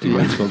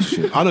 £3.50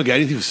 sponsorship. I don't get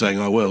anything for saying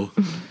I will.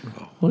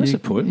 Well, that's the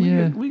point.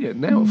 We get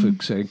now for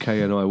saying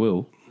K and I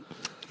will.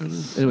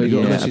 Anyway, you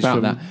got a message about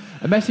from... that.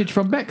 A message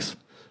from Bex.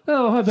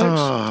 Oh, hi,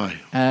 Bex.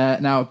 Hi.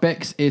 Now,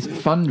 Bex is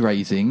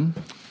fundraising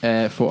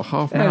for a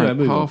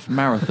half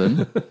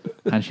marathon,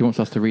 and she wants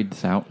us to read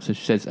this out. So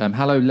she says,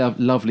 hello,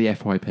 lovely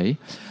FYP.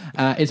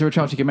 Is there a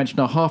chance you can mention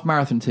our half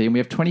marathon team? We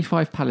have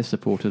 25 Palace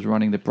supporters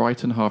running the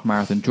Brighton half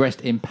marathon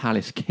dressed in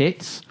Palace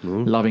kits.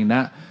 Loving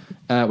that.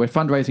 We're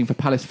fundraising for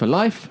Palace for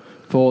Life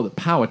for the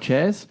power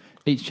chairs.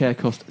 Each chair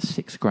costs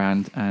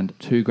 $6,000 and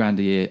 $2,000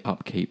 a year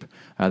upkeep.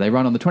 They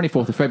run on the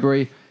 24th of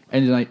February.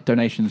 Any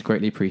donations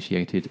greatly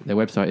appreciated. Their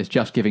website is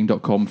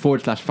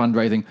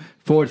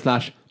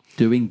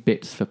justgiving.com/fundraising/doing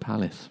bits for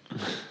Palace.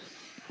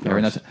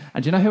 Very nice.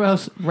 And do you know who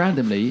else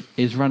randomly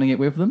is running it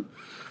with them?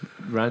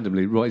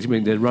 Randomly? Right, you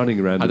mean they're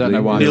running randomly? I don't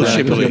know why. Neil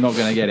Shipley. You're not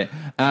going to get it.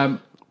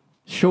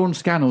 Sean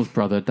Scannell's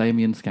brother,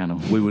 Damien Scannell.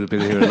 We would have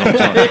been here a long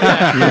time. We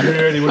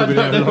really would have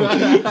been here a long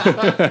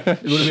time.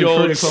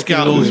 Sean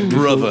Scannell's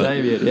brother.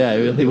 Damien,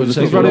 yeah.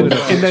 He's running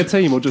in their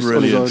team or just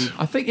Brilliant. on his own?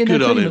 I think in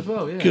Good their on team him. as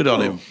well, yeah. Good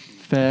on him.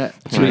 Fair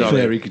To be play.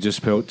 fair, he could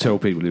just tell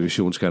people he was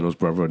Sean Scannell's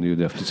brother and you'd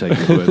have to take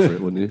his word for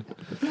it, wouldn't you?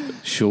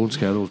 Sean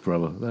Scannell's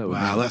brother. That would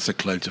Wow, that's a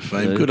claim to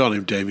fame. Good on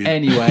him, Damien.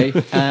 Anyway,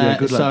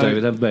 good luck,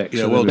 David, and Bex.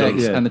 Yeah, well done.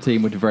 Bex and the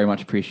team would very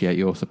much appreciate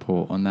your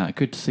support on that.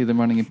 Good to see them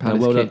running in Palace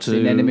well done kits to-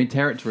 in enemy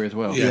territory as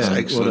well. Yes, Well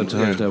excellent. done to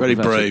Hans Dale Very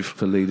Kovacic brave.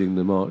 for leading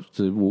the march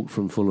to walk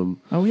from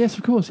Fulham Oh, yes,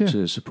 of course, yeah.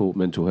 to support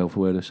mental health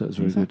awareness. That was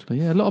very good.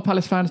 Exactly, yeah. A lot of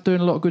Palace fans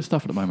doing a lot of good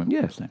stuff at the moment.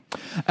 Yeah. So.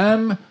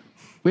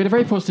 We had a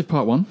very positive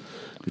part one.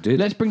 We did.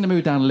 Let's bring the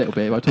mood down a little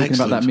bit by talking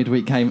about that Excellent.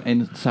 midweek game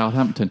in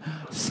Southampton.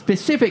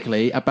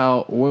 Specifically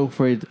about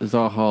Wilfried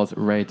Zaha's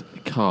red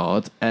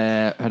card.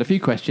 Had a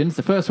few questions.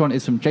 The first one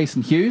is from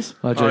Jason Hughes.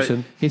 Hi,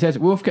 Jason. He says,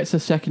 Wolf gets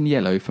a second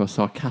yellow for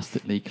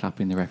sarcastically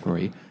clapping the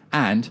referee.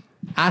 And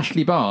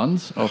Ashley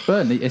Barnes of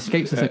Burnley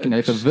escapes the second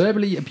yellow for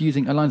verbally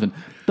abusing a linesman.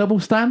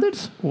 Double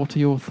standards? What are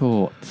your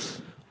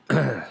thoughts?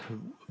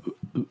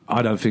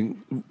 I don't think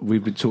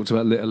we've been talked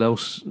about little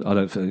else. I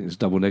don't think it's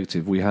double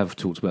negative. We have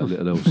talked about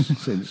little else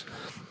since.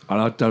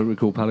 And I don't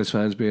recall Palace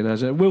fans being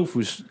as... Wilf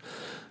was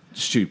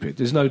stupid.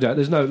 There's no doubt.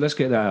 Let's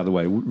get that out of the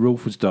way.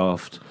 Wilf was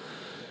daft.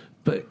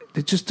 But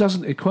it just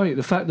doesn't equate.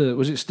 The fact that...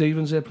 Was it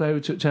Stevens, their player, who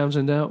took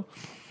Townsend out?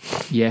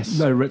 Yes.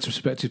 No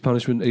retrospective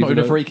punishment. Not even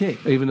a free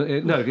kick. Even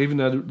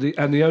though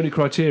the only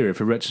criteria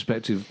for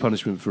retrospective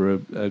punishment for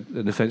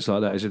an offence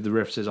like that is if the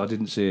ref says I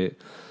didn't see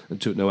it and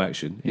took no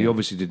action. He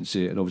obviously didn't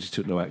see it and obviously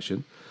took no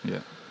action. Yeah.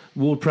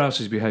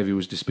 Ward-Prowse's behaviour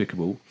was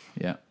despicable.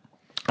 Yeah.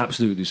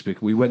 Absolutely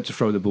despicable. We went to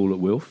throw the ball at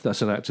Wilf.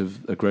 That's an act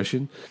of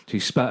aggression. He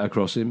spat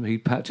across him. He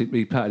patted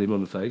him on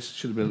the face.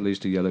 Should have been at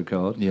least a yellow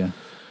card. Yeah.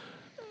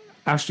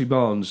 Ashley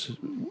Barnes,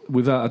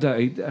 without a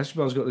doubt, Ashley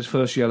Barnes got his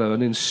first yellow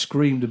and then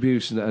screamed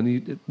abuse, and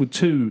he, with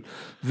two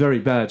very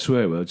bad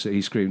swear words that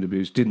he screamed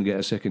abuse, didn't get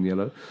a second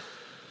yellow.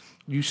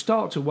 You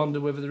start to wonder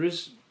whether there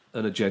is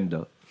an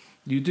agenda.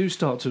 You do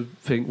start to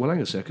think, well, hang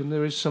on a second,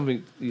 there is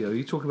something.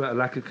 You talk about a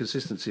lack of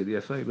consistency at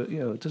the FA, but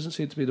it doesn't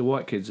seem to be the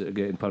white kids that are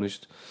getting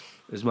punished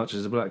as much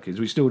as the black kids.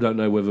 We still don't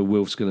know whether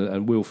Wilf's going to,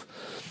 and Wilf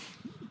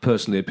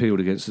personally appealed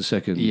against the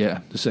second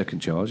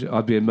charge.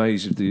 I'd be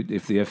amazed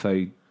if the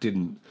FA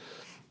didn't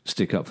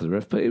stick up for the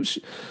ref, but it was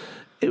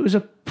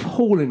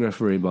appalling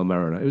refereeing by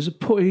Mariner.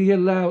 He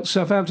allowed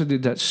Southampton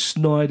did that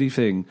snidey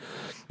thing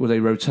where they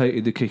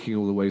rotated the kicking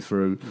all the way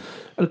through,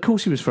 and of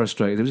course he was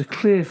frustrated. There was a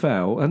clear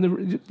foul,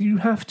 and you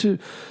have to.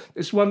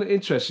 It's one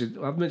interesting.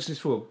 I've mentioned this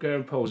before.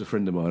 Garen Pole's a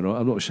friend of mine.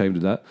 I'm not ashamed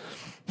of that.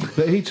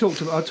 But I talked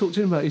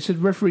to him about it. He said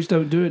referees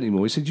don't do it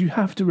anymore. He said you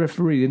have to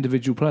referee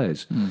individual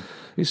players.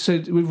 He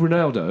said with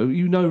Ronaldo,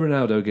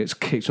 Ronaldo gets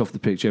kicked off the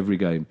pitch every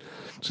game.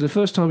 So the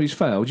first time he's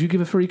fouled, you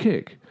give a free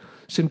kick.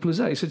 Simple as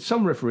that. He said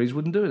some referees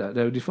wouldn't do that.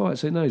 They would defy it.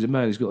 Say no, he's a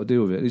man. He's got to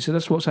deal with it. He said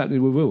that's what's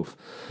happening with Wilf.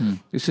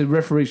 He said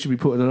referees should be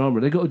putting an arm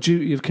around. They've got a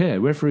duty of care.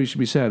 Referees should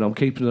be saying I'm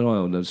keeping an eye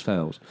on those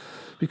fouls.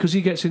 Because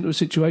he gets into a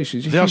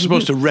situation. They are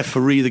supposed to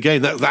referee the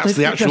game. That's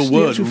the actual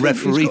word,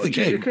 referee the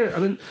game. I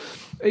mean,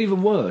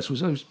 even worse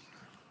was those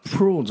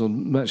prawns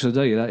on Match of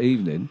the Day that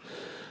evening.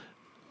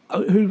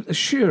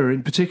 Shearer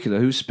in particular,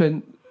 who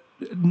spent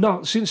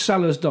since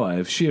Salah's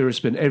dive, Shearer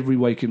spent every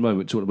waking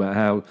moment talking about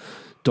how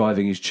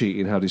diving is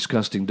cheating, how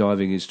disgusting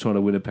diving is, trying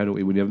to win a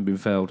penalty when you haven't been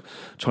fouled,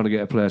 trying to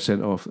get a player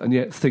sent off, and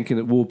yet thinking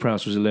that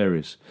Ward-Prowse was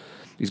hilarious.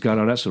 He's going,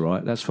 oh, that's all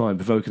right, that's fine,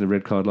 provoking a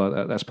red card like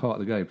that, that's part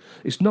of the game.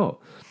 It's not.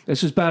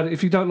 It's as bad.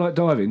 If you don't like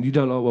diving, you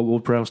don't like what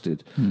Ward-Prowse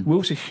did.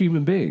 Will's a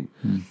human being.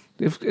 And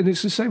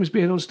it's the same as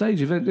being on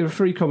stage. There are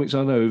 3 comics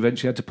I know who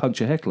eventually had to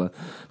punch a heckler,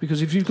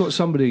 because if you've got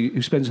somebody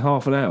who spends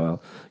half an hour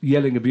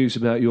yelling abuse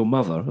about your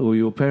mother or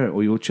your parent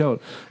or your child,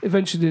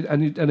 eventually,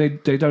 and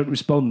they don't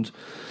respond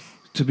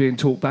to being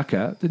talked back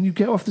at, then you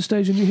get off the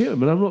stage and you hit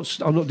them. And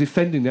I'm not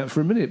defending that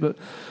for a minute, but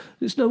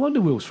it's no wonder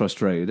Will's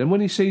frustrated. And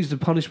when he sees the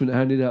punishment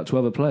handed out to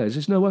other players,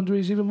 it's no wonder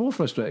he's even more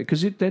frustrated,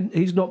 because then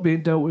he's not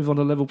being dealt with on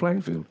a level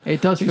playing field.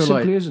 It does feel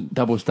like isn't.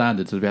 double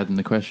standards, as we had in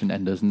the question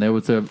enders. And there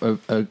was a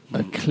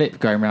clip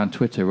going around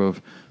Twitter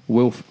of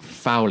Wilf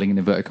fouling in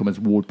inverted commas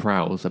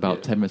Ward-Prowse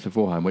about 10 minutes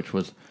beforehand, which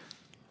was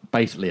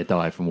basically a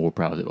dive from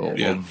Ward-Prowse, or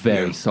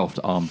very soft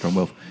arm from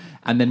Wilf.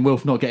 And then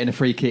Wilf not getting a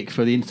free kick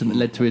for the incident that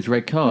led to his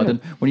red card. And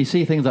when you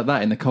see things like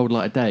that in the cold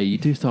light of day, you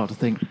do start to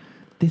think,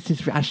 this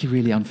is actually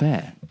really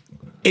unfair.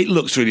 It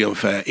looks really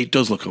unfair. It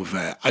does look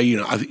unfair. I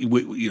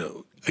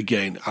think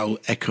again, I'll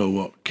echo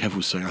what Kev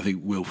was saying. I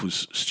think Wilf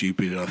was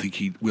stupid, and I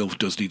think Wilf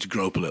does need to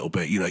grow up a little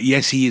bit.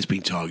 Yes, he is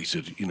being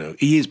targeted.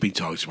 He is being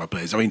targeted by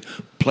players. I mean,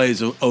 players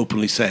have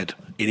openly said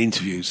in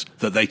interviews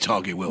that they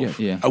target Wilf,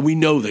 and we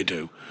know they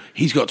do.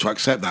 He's got to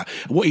accept that.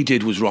 What he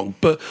did was wrong.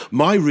 But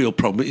my real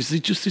problem is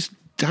just this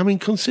damn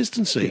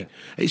inconsistency. Yeah.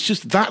 It's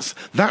just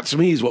that to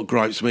me is what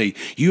gripes me.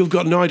 You have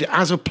got no idea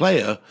as a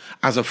player,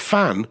 as a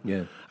fan,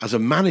 as a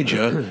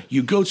manager.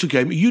 You go to a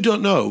game, you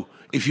don't know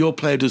if your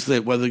player does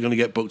that, whether they're going to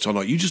get booked or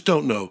not. You just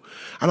don't know.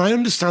 And I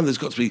understand there's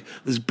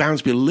bound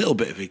to be a little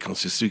bit of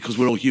inconsistency because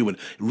we're all human.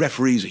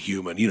 Referees are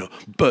human,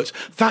 But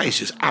that is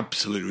just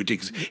absolutely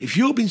ridiculous. If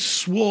you're being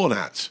sworn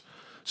at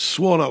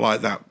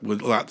like that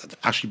with that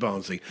Ashley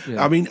Barnes thing,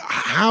 I mean,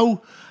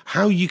 how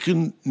you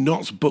can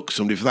not book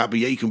somebody for that, but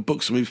yet you can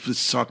book somebody for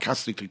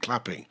sarcastically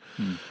clapping.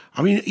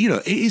 I mean, it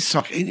is.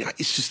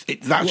 It's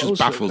just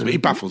baffles me.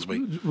 It baffles me.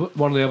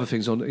 One of the other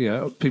things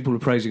people were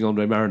praising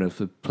Andre Mariner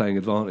for playing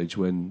advantage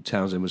when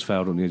Townsend was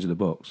fouled on the edge of the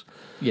box.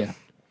 Yeah,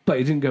 but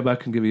he didn't go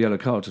back and give a yellow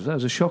card. That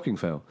was a shocking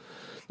foul.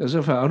 There's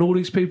a foul, and all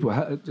these people,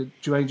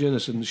 Dwayne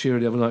Jennis and Shearer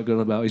the other night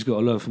going about, he's got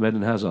to learn from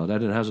Eden Hazard.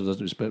 Eden Hazard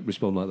doesn't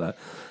respond like that.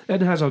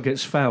 Eden Hazard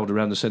gets fouled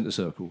around the centre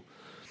circle,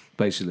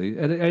 basically.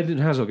 And Eden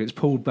Hazard gets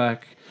pulled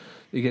back.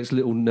 He gets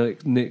little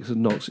nicks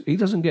and knocks. He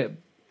doesn't get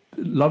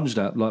lunged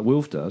at like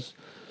Wilf does.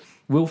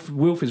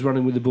 Wilf is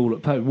running with the ball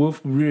at post.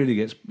 Wilf really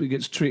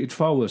gets treated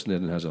far worse than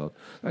Eden Hazard.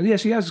 And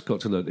yes, he has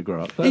got to learn to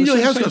grow up. But he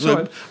has got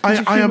to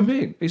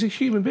learn. He's a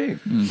human being.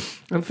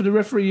 And for the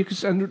referee,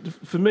 and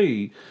for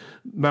me,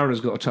 Mariner's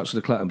got a touch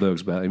of the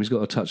Clattenburgs about him. He's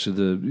got a touch of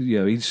the,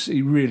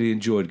 he really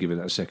enjoyed giving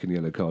that second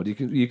yellow card. You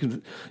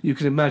can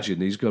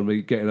imagine he's going to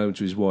be getting home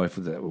to his wife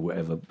or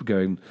whatever,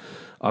 going,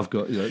 I've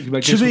got, to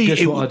me,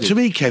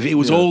 Kev, it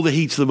was all the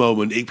heat of the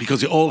moment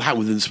because it all happened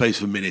within the space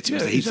of a minute. It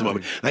was the heat of the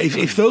moment. Now,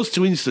 if those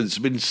two incidents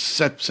had been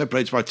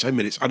separated by 10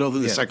 minutes, I don't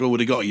think the second one would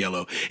have got a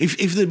yellow. If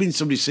there had been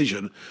some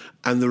decision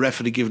and the ref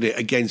had given it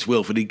against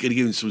Wilf and he'd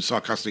given some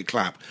sarcastic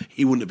clap,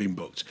 he wouldn't have been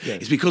booked. Yeah.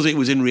 It's because it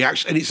was in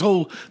reaction,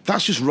 and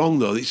that's just wrong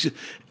though. It's just,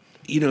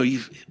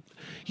 you've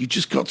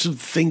just got to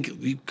think.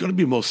 You've got to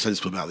be more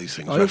sensible about these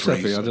things. I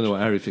don't know what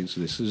Harry thinks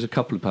of this. There's a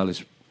couple of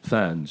Palace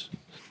fans,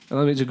 and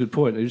I think it's a good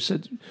point, who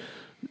said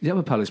the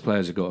other Palace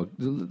players they've got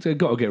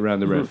to get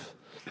around the ref.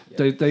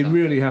 They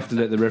really have to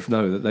let the ref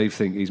know that they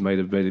think he's made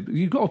a.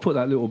 You've got to put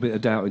that little bit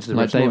of doubt into the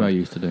ref's mind. Like Damo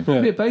used to do.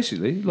 Yeah,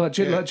 basically, like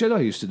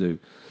Jedi used to do.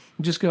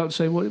 And just go up and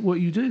say, what are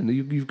you doing?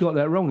 You've got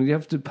that wrong. And you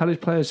have to. Palace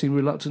players seem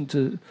reluctant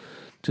to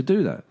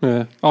do that.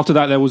 Yeah. After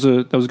that, there was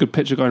a good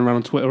picture going around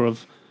on Twitter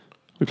of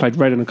we played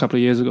Reading a couple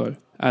of years ago,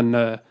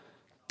 and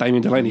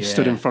Damien Delaney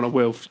stood in front of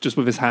Wilf just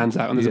with his hands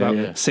out, and there's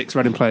about 6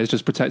 Reading players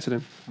just protecting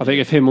him. I think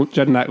if him or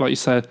Jedinak, like you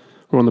said,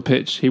 were on the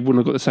pitch, he wouldn't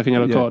have got the second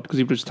yellow card because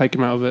he would just take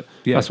him out of it.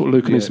 Yeah. That's what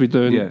Luca needs to be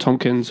doing. Yeah.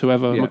 Tompkins,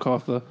 whoever,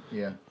 MacArthur.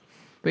 Yeah,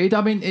 but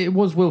it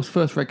was Wilf's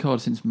first red card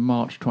since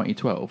March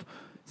 2012.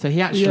 So he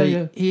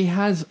actually he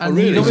has, and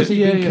he's obviously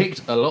been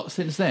kicked a lot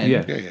since then.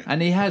 Yeah.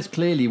 And he has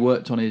clearly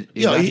worked on his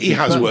he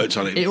has worked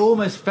on it. It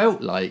almost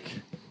felt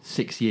like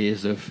 6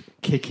 years of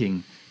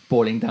kicking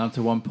boiling down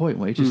to one point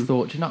where he just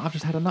thought, I've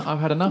just had enough. I've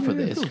had enough of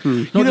this.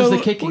 Not just the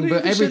kicking,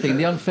 but everything,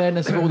 the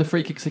unfairness of all the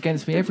free kicks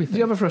against me, everything.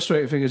 The other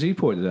frustrating thing, as he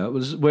pointed out,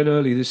 was when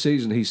early this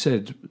season he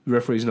said, the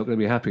referee's not going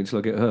to be happy until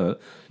I get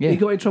hurt. Yeah. He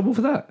got in trouble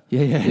for that.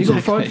 He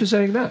got fined for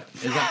saying that.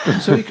 Exactly.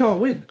 So he can't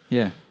win.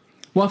 Yeah.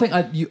 Well, I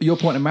think your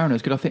point of Mariner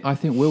is good. I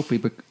think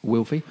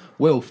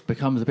Wilf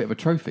becomes a bit of a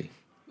trophy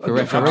for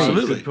referees.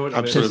 Absolutely.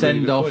 To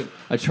send off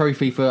a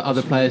trophy for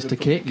other players to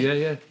kick.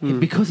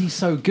 Because he's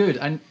so good.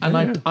 And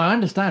I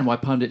understand why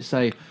pundits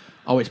say,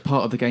 it's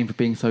part of the game for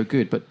being so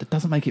good, but that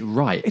doesn't make it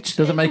right. It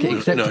doesn't make it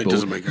acceptable. No, it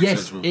doesn't make it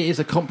acceptable. Yes, it is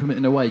a compliment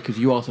in a way because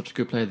you are such a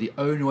good player. The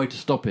only way to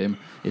stop him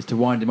is to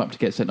wind him up to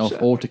get sent off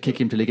or to kick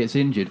him till he gets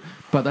injured.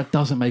 But that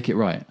doesn't make it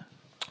right.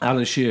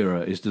 Alan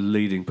Shearer is the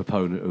leading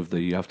proponent of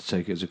you have to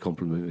take it as a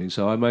compliment.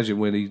 So I imagine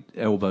when he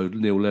elbowed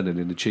Neil Lennon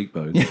in the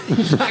cheekbone,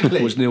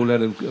 was Neil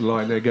Lennon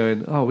lying there going,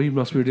 he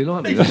must really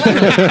like me.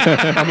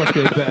 I must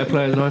be a better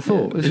player than I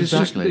thought. It's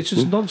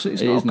just nonsense.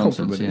 It's not a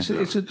compliment.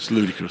 It's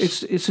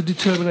ludicrous. It's a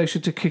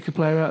determination to kick a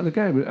player out of the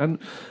game. And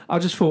I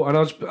just thought, and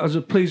I was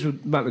pleased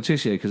with Matt Le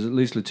Tissier because at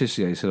least Le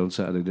Tissier said on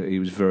Saturday that he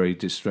was very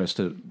distressed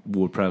at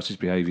Ward-Prowse's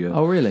behaviour.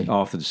 Oh, really?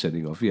 After the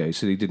sending off. Yeah, he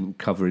said he didn't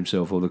cover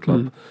himself or the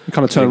club. He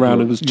kind of turned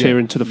around and was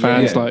cheering to the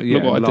fans,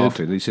 look what I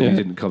laughing. did. He said he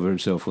didn't cover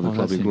himself on the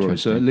club in glory.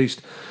 So at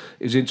least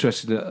it's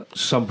interesting that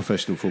some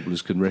professional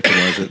footballers can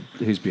recognise that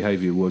his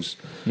behaviour was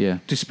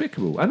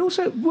despicable. And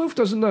also, Wilf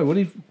doesn't know when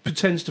he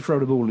pretends to throw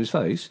the ball in his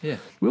face. Yeah.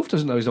 Wilf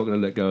doesn't know he's not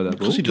going to let go of that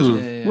ball. Of course he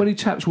doesn't. When he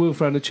taps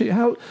Wilf around the cheek,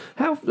 how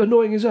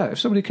annoying is that? If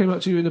somebody came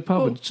up to you in the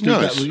pub and stood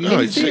that, in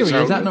theory,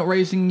 is that not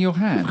raising your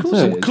hand? Of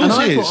course it is. And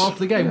I thought after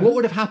the game, what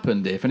would have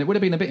happened if, and it would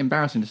have been a bit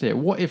embarrassing to see it,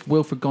 what if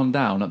Wilf had gone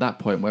down at that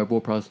point where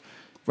Ward-Prowse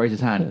raised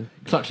his hand,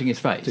 clutching his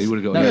face? So he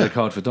would have got a yellow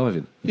card for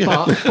diving.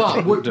 But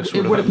it would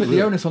have put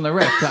the onus on the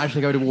ref to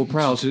actually go to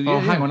Ward-Prowse.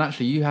 Hang on,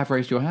 actually, you have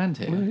raised your hand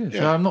here.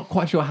 So I'm not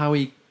quite sure how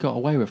he got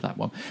away with that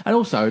one. And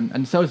also,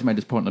 and Selzy made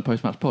this point on the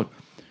post-match pod,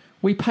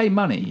 we pay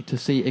money to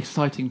see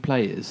exciting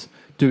players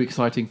do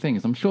exciting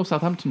things. I'm sure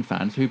Southampton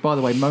fans, who, by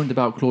the way, moaned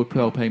about Claude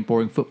Puel playing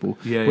boring football,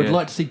 would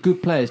like to see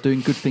good players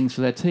doing good things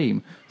for their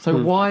team.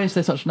 So why is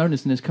there such an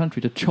onus in this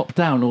country to chop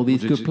down all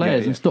these good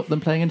players and stop them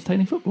playing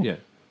entertaining football? Yeah.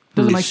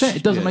 Doesn't make sense.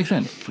 It doesn't make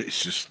sense.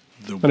 It's just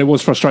and it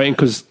was frustrating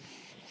because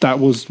that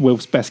was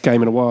Wilf's best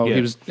game in a while.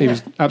 He was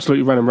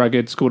absolutely running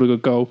ragged, scored a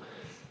good goal,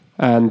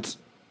 and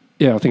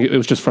I think it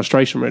was just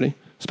frustration really,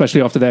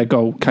 especially after their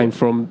goal came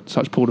from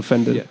such poor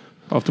defending. Yeah.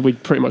 After we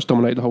pretty much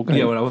dominated the whole game.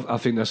 Yeah, well, I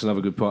think that's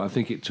another good part. I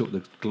think it took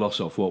the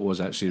gloss off what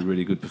was actually a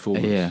really good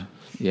performance.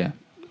 Yeah.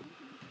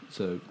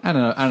 So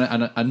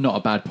and not a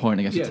bad point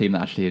against a team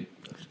that actually.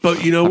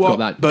 But you know what?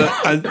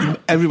 And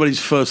everybody's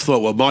first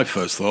thought, well, my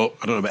first thought,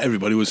 I don't know about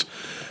everybody, was,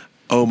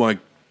 oh my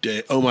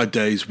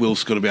days,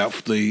 Wilf's going to be out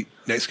for the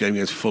next game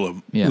against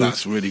Fulham. Yeah.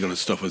 That's really going to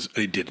stuff us.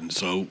 And it didn't,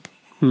 so...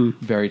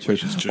 Very true.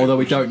 Although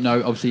we don't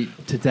know, obviously,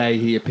 today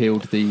he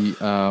appealed the...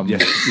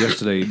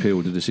 yesterday he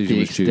appealed the decision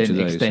was due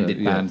today.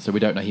 Extended ban, so we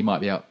don't know. He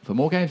might be out for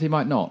more games, he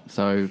might not.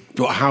 So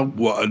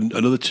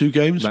another 2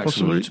 games,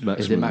 possibly?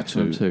 Is it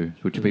maximum two?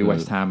 Which would be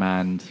West Ham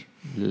and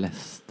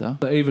Leicester.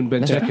 But even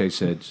Benteke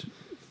said...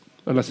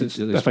 Unless it's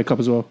FA Cup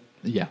as well.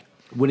 Yeah.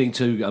 Winning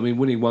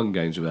 1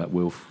 games without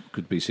Wilf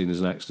could be seen as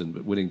an accident,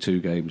 but winning 2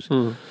 games.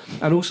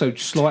 And also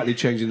slightly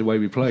changing the way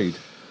we played.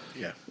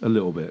 Yeah, a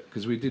little bit,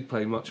 because we did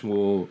play much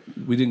more.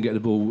 We didn't get the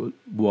ball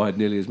wide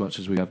nearly as much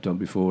as we have done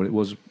before. It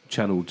was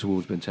channelled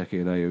towards Benteke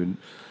and Ayew, and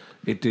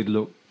it did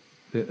look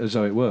as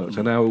though it worked.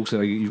 And now also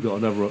you've got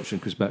another option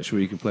because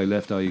Batshuayi can play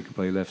left, Ayew can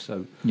play left.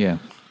 So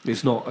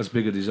it's not as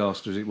big a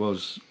disaster as it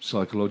was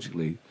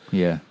psychologically.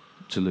 Yeah,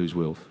 to lose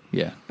Wilf.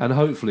 Yeah, and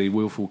hopefully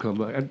Wilf will come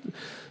back. And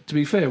to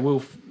be fair,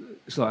 Wilf,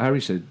 it's like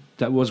Harry said,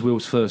 that was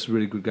Wilf's first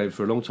really good game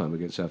for a long time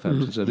against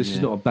Southampton. So this is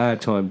not a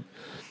bad time.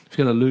 If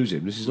you're going to lose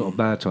him, this is not a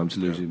bad time to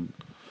lose him,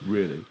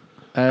 really.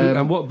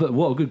 And what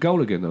a good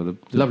goal again, though.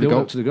 The lovely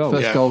goal. To the goal.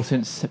 First goal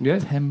since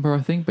September,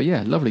 I think. But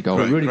lovely goal.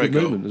 Really good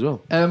movement as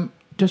well.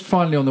 Just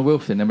finally on the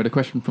Wilf thing, then we had a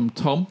question from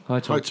Tom. Hi,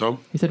 Tom.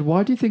 He said,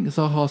 why do you think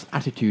Zaha's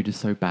attitude is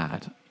so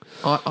bad?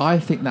 I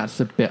think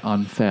that's a bit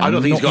unfair. I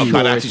don't think he's got a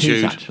bad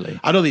attitude.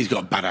 I don't think he's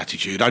got a bad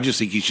attitude. I just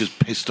think he's just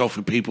pissed off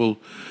with people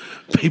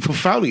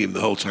fouling him the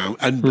whole time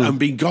and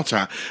being got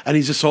at. And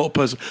he's a sort of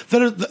person.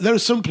 There are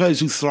some players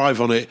who thrive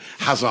on it.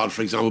 Hazard,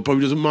 for example,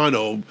 probably doesn't mind,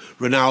 or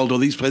Ronaldo,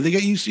 these players, they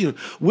get used to,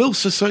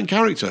 Wilf's a certain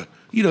character.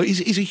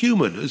 He's a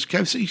human. As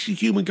Kev said, he's a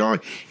human guy.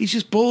 He's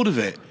just bored of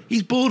it.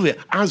 He's bored of it,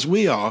 as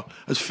we are,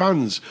 as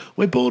fans.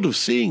 We're bored of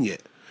seeing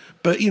it.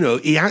 But,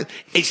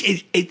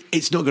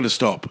 it's not going to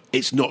stop.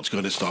 It's not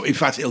going to stop. In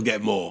fact, it'll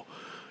get more.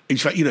 In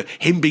fact,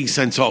 him being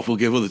sent off will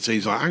give other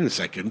teams like, hang on a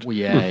second. Well,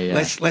 yeah.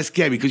 Let's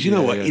get him, because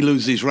what? He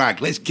loses his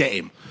rag. Let's get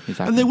him.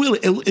 Exactly. And they will,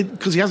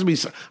 because he hasn't been.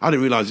 I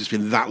didn't realise it's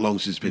been that long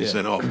since he's been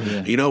sent off.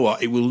 Yeah. You know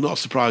what? It will not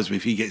surprise me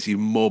if he gets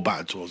even more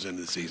bad towards the end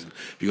of the season,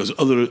 because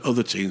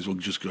other teams will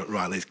just go,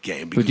 right, let's get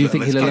him. But do you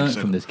think he'll have learned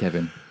from this,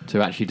 Kevin,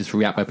 to actually just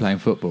react by playing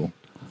football?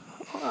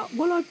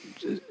 Well,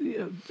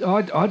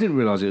 I didn't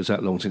realise it was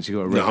that long since he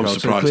got a red card. I'm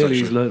surprised. So clearly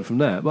he's learned from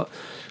that. But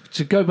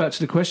to go back to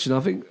the question, I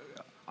think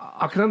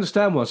I can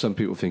understand why some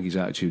people think his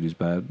attitude is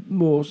bad,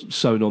 more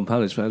so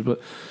non-Palace fans.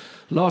 But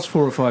last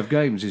 4 or 5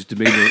 games, his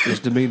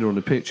demeanour on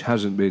the pitch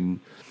hasn't been.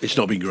 It's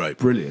not been great.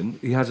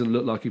 Brilliant. He hasn't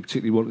looked like he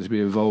particularly wanted to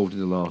be involved in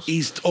the last.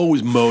 He's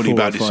always moaning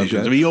about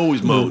decisions. He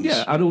always moans.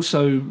 Yeah, and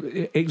also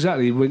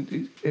exactly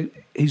when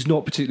he's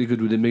not particularly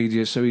good with the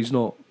media, so he's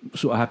not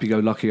sort of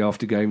happy-go-lucky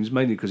after games,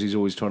 mainly because he's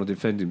always trying to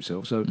defend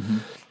himself. So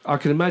I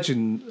can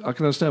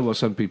understand why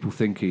some people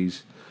think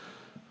he's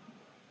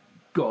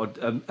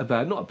got not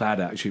a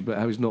bad attitude, but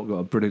how he's not got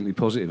a brilliantly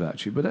positive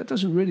attitude. But that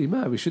doesn't really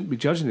matter. We shouldn't be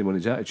judging him on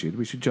his attitude.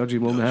 We should judge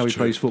him on how he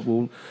plays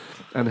football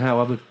and how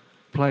other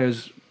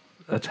players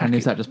attack. And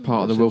is that just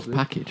part of the Wilf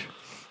package?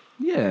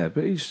 Yeah,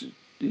 but he's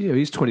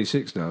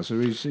 26 now, so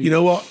he's. You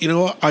know what?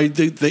 I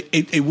think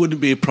it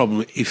wouldn't be a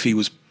problem if he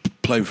was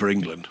playing for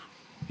England.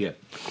 Yeah.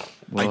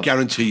 I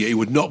guarantee you, it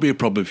would not be a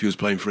problem if he was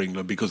playing for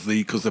England because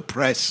the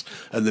press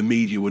and the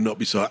media would not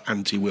be so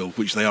anti-Wilf,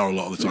 which they are a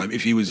lot of the time,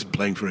 if he was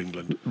playing for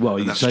England. Well,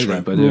 you say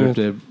that, but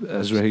they're,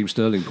 as Raheem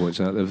Sterling points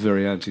out, they're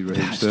very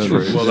anti-Raheem Sterling.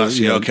 True. Well, that's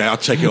okay. I'll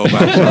take it all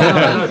back.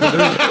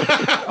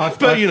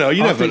 But you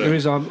never know. There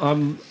is.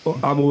 I'm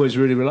always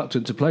really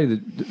reluctant to play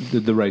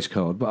the race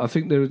card, but I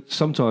think there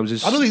sometimes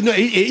is. I don't think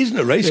it isn't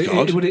a race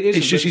card.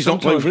 It's just he's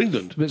not playing for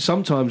England. But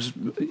sometimes,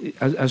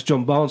 as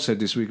John Barnes said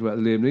this week about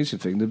the Liam Neeson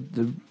thing,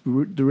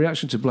 the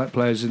reaction to black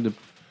players in the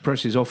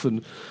press is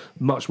often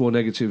much more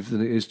negative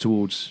than it is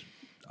towards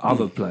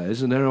other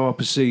players, and there are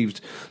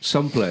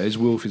some players,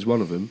 Wilf is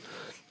one of them,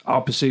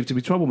 are perceived to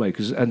be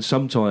troublemakers, and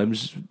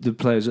sometimes the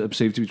players that are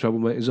perceived to be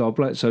troublemakers are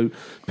black. So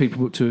people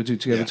put two and two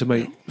together to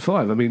make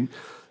five. I mean,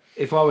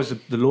 if I was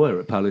the lawyer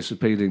at Palace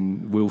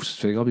appealing Wilf's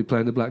thing, I'd be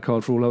playing the black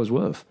card for all I was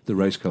worth, the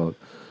race card,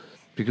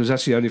 because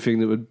that's the only thing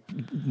that would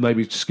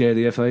maybe scare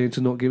the FA into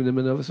not giving them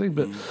another thing.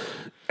 But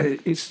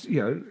it's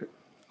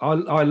I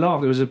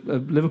laughed. There was a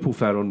Liverpool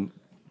fan on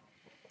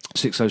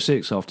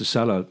 606 after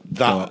Salah.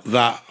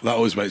 That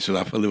always makes me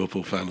laugh. A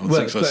Liverpool fan on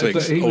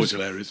 606, always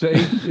hilarious. But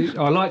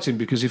I liked him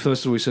because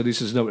first of all he said this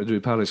has nothing to do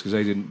with Palace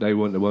because they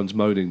weren't the ones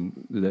moaning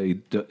that he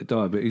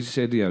died. But he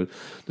said the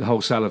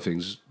whole Salah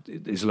thing's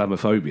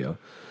Islamophobia,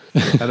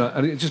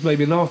 and it just made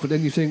me laugh. But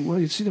then you think, well,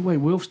 you see the way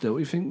Wilf's dealt.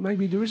 You think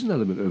maybe there is an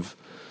element of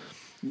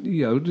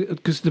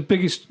because the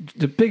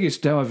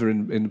biggest diver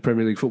in the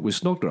Premier League football was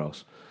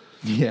Snodgrass.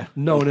 Yeah.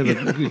 No one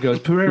ever goes.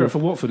 Pereira for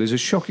Watford is a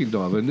shocking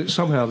diver, and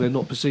somehow they're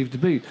not perceived to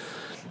be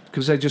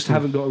because they just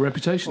haven't got a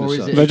reputation.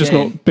 They're just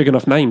not big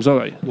enough names, are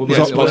they? Well,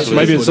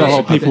 maybe it's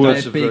how people.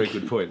 That's a very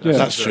good point.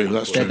 That's true.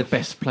 They're the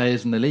best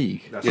players in the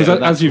league. Because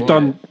as you've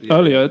done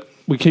earlier,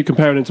 we keep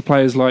comparing them to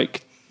players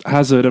like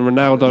Hazard and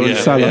Ronaldo and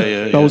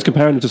Salah. No one's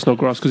comparing them to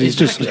Snodgrass because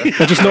they're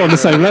just not on the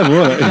same level,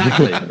 are they?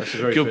 Exactly. That's a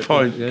very Good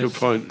point. Yes. Good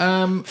point.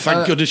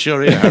 Thank goodness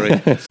you're here,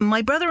 Harry.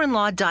 My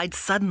brother-in-law died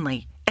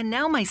suddenly, and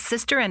now my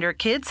sister and her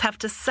kids have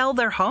to sell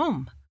their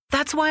home.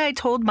 That's why I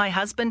told my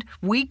husband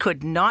we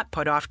could not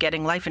put off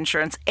getting life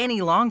insurance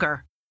any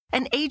longer.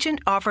 An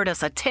agent offered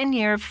us a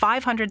 10-year,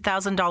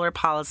 $500,000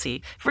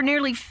 policy for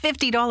nearly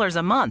 $50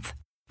 a month.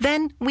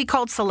 Then we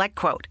called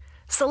SelectQuote.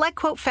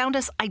 SelectQuote found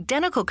us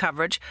identical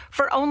coverage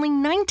for only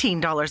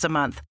 $19 a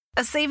month,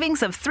 a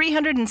savings of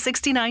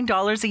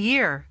 $369 a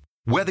year.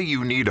 Whether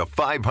you need a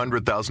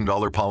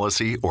 $500,000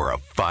 policy or a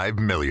 $5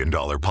 million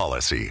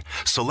policy,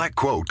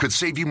 SelectQuote could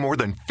save you more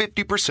than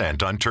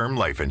 50% on term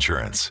life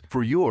insurance.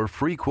 For your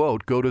free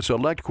quote, go to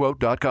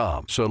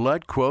SelectQuote.com.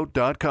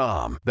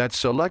 SelectQuote.com.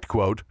 That's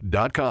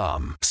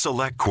SelectQuote.com.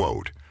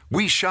 SelectQuote.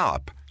 We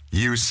shop.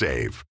 You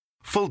save.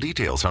 Full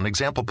details on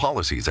example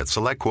policies at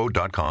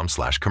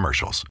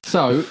SelectQuote.com/commercials.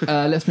 So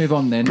let's move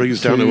on then. Bring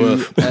us down to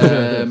earth.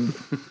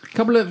 A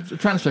couple of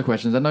transfer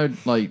questions. I know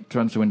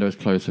transfer window is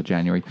closed for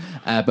January,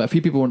 but a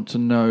few people want to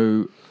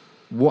know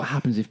what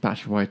happens if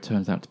Batshuayi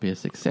turns out to be a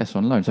success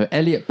on loan. So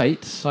Elliot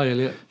Bates Hi,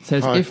 Elliot.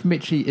 says if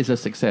Michy is a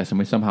success and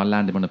we somehow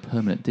land him on a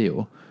permanent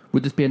deal,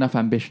 would this be enough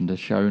ambition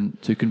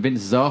to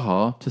convince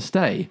Zaha to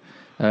stay?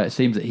 It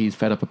seems that he's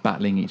fed up of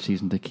battling each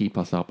season to keep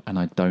us up, and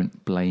I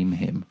don't blame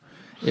him.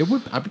 It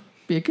would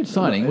be a good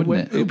signing,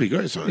 wouldn't it? It would be a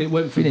great signing. It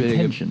went from being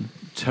intention.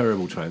 a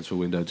terrible transfer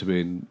window to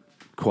being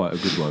quite a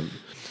good one.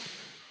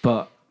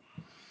 But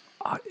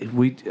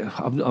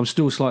I'm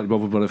still slightly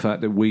bothered by the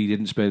fact that we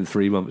didn't spend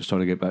 3 months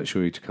trying to get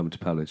Batshuayi to come to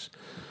Palace.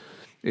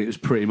 It was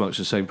pretty much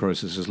the same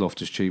process as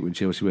Loftus-Cheek when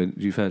Chelsea went,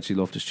 do you fancy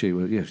Loftus-Cheek?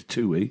 Well, yeah,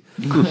 do we?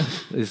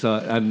 It's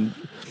like, and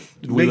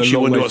makes you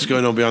wonder what's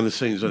going on behind the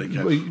scenes, doesn't it,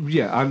 Kev?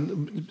 Yeah,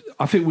 and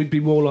I think we'd be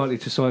more likely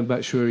to sign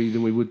Batshuayi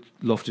than we would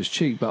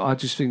Loftus-Cheek. But I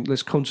just think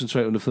let's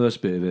concentrate on the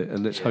first bit of it,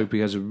 and let's hope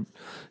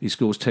he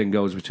scores 10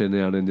 goals between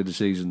now and the end of the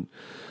season.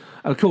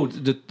 And of course,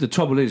 the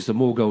trouble is, the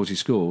more goals he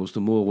scores,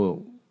 the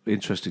more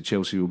interested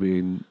Chelsea will be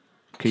in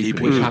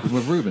keeping. Which happened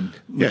with Ruben.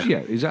 Yeah,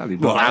 exactly.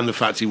 Well, and the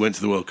fact he went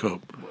to the World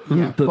Cup.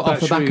 Yeah, but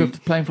off the back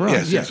of playing for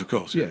us. Yes, of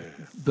course. Yeah.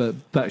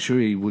 But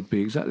Batshuayi would be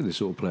exactly the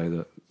sort of player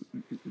that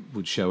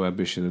would show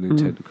ambition and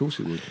intent. Of course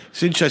it would.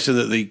 It's interesting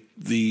that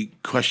the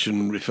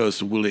question refers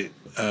to will it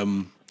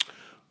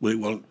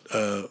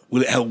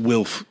help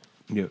Wilf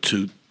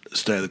to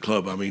stay at the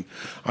club? I mean,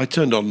 I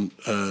turned on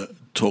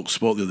Talk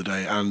Sport the other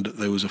day, and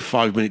there was a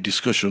 5-minute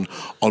discussion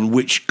on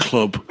which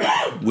club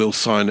will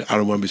sign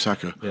Aaron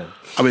Wan-Bissaka. Yeah.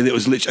 I mean, it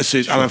was literally a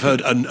series, and I've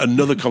heard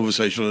another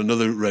conversation on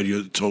another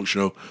radio talk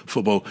show,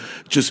 football,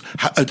 just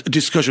a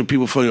discussion of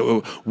people finding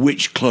out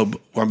which club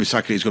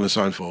Wan-Bissaka is going to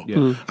sign for. Yeah.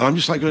 And I'm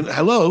just like going,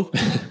 hello,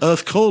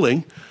 Earth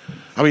calling.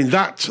 I mean,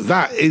 that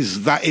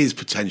is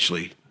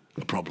potentially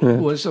a problem. Yeah.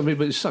 Well,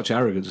 but it's such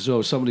arrogance as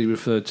well. Somebody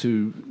referred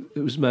to,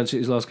 it was Man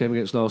City's last game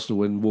against Arsenal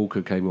when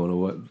Walker came on,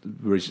 or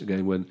the recent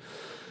game when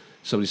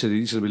somebody said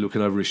he's going to be looking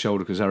over his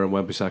shoulder because Aaron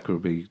Wan-Bissaka will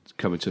be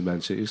coming to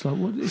Man City. It's like,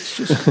 well, it's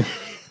just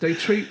they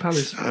treat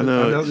Palace. I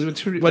know. Well,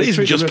 it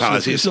isn't just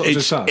Palace. It's not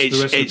just us. The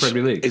rest of the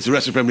Premier League. It's the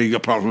rest of the Premier League,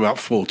 apart from about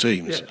 4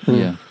 teams.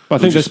 Yeah. I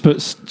think this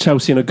puts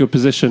Chelsea in a good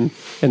position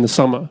in the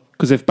summer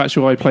because if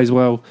Batshuayi plays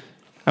well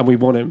and we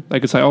want him, they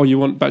could say, "Oh, you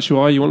want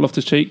Batshuayi? You want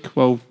Loftus-Cheek?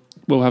 Well,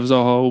 we'll have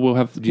Zaha, we'll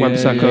have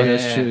Wan-Bissaka. Yeah,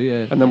 that's true,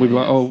 yeah. And then we'd be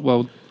like, oh,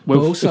 well, if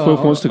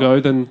Wilf wants to go,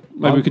 then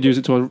maybe we could use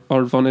it to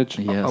our advantage.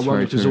 Yeah, I that's wonder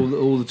very because true.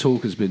 all the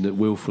talk has been that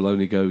Wilf will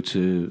only go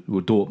to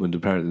Dortmund,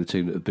 apparently the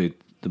team that have bid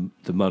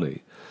the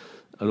money,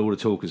 and all the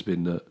talk has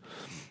been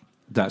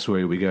that's where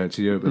he'll be going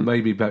to Europe. But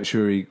maybe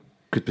Batshuayi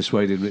could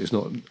persuade him that it's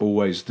not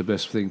always the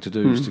best thing to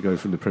do is to go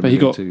from the Premier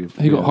But League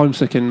he got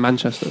homesick in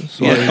Manchester.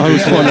 So Yeah. I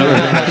always find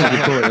that. That's a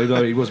good point.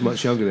 Although he was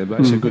much younger then, but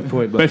that's a good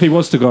point. But if he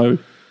was to go,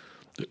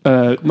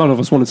 none of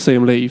us wanted to see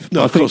him leave.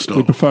 No, I of think course not.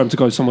 we'd prefer him to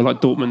go somewhere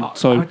like Dortment.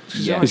 So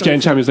he's getting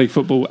Champions League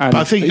football, and But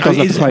I think he doesn't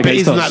have to play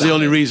against isn't us. that the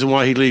only reason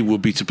why he'd leave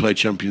would be to play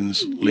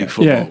Champions League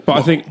football? Yeah, but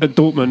I think at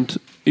Dortmund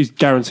he's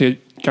guaranteed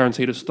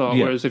a start.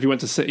 Yeah. Whereas if he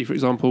went to City, for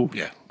example,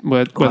 Yeah.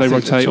 where I they think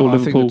rotate, or I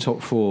think Liverpool, the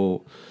top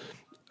four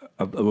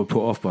were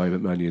put off by him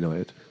at Man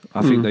United.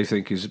 I think they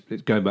think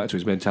going back to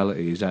his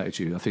mentality, his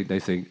attitude. I think they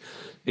think,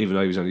 even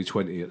though he was only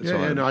 20 at the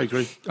time. Yeah, no, I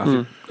agree.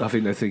 I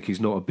think they think he's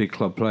not a big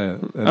club player.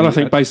 and I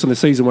think based on the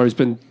season where he's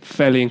been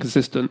fairly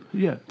inconsistent,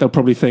 Yeah. they'll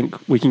probably think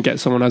we can get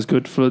someone as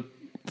good for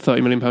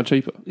 £30 million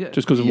cheaper, Yeah.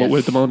 just because of what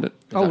we're demanding.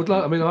 I would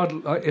like. I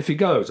mean, if he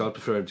goes, I'd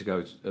prefer him to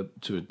go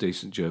to a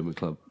decent German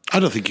club. I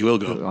don't think he will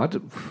go.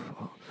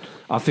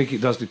 I think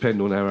it does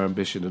depend on our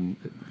ambition and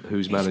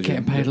who's He's managing.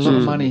 getting paid a lot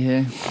of money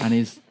here, and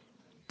he's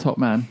top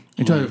man.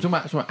 In terms of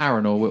talking about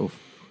Aaron or Wilf.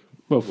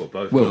 Well,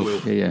 both.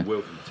 Wilf, yeah.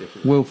 Wilf in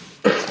particular.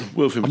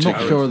 Wilf in I'm particular.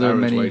 not sure there are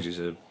Aaron's many. wages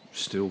are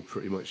still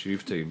pretty much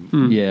youth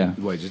team Yeah.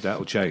 wages.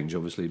 That'll change,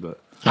 obviously,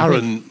 but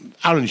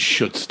Aaron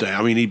should stay.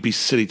 I mean, he'd be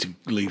silly to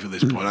leave at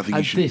this point. I think At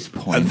he should. this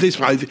point? At this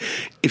point,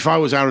 if I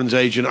was Aaron's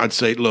agent, I'd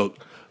say, look,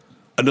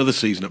 another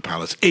season at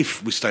Palace,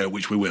 if we stay,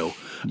 which we will.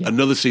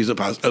 Another season at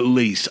Palace, at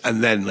least,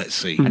 and then let's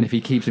see. And if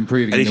he keeps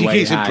improving, And if in he the way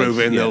keeps he has,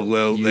 improving,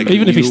 they'll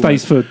Even if he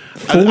stays for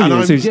 4 And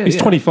years, I'm- he's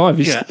 25.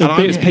 He's Yeah, he'll and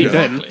be at his peak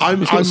then.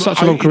 He's got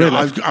such a long career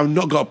left. I've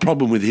not got a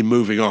problem with him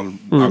moving on,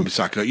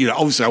 Wan-Bissaka. You know,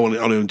 obviously I want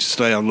him to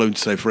stay. I'm loaned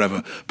to stay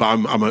forever. But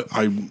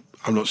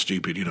I'm not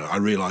stupid. You know, I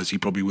realise he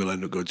probably will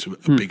end up going to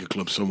a bigger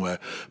club somewhere.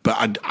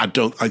 But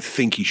I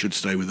think he should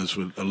stay with us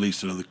for at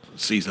least another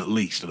season.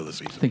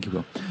 I think he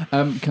will.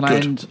 Can I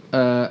end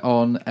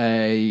on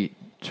a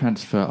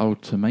transfer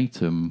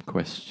ultimatum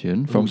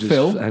question from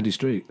Phil? Andy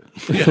Street.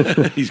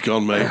 Yeah, he's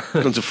gone, mate.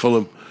 Gone to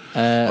Fulham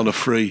on a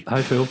free.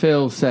 Hi, Phil.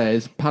 Phil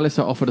says Palace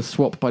are offered a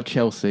swap by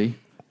Chelsea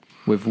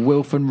with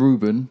Wilf and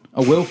Ruben.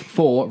 A Wilf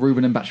for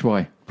Ruben and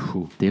Batshuayi.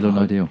 Deal or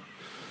no deal?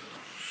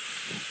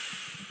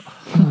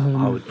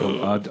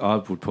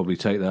 I would probably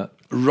take that.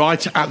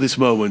 Right at this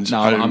moment. No,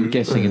 I'm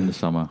guessing in the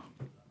summer.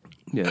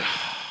 Yeah,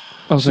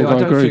 I think I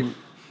agree.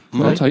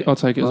 think- I'll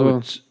take it as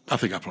well. I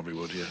think I probably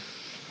would, yeah.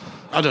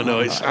 I don't know.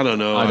 It's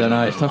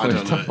tough.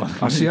 It's tough one.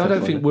 I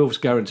don't think Wilf's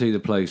guaranteed a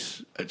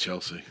place At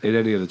Chelsea. in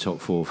any of the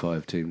top 4 or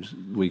 5 teams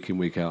week in,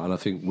 week out, and I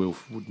think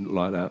Wilf wouldn't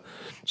like that.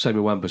 Same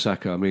with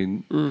Wan-Bissaka. I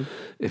mean,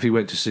 if he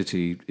went to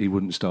City, he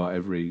wouldn't start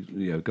every.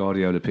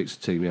 Guardiola picks a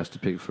team; he has to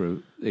pick for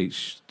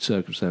each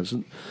circumstance.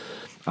 And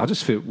I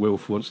just feel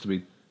Wilf wants to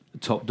be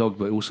top dog,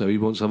 but also he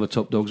wants other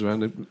top dogs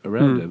around him.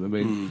 I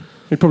mean,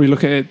 He'd probably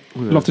look at it,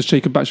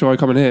 Loftus-Cheek and Batshuayi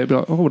coming here, be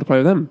like, oh, I want to play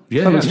with them.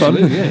 yeah, That looks fun.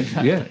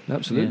 absolutely, yeah,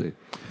 absolutely.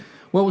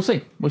 Well, we'll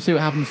see. We'll see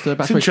what happens to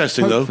Batshuayi. It's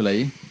interesting, though.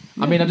 Hopefully.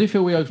 I mean, I do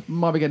feel we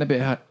might be getting a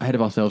bit ahead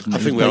of ourselves. And I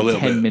think we are a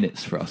little 10 bit.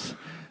 minutes for us.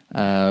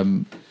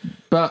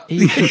 But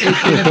he's been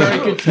a very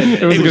good 10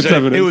 minutes. It was a good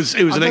 10 minutes.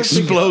 It was an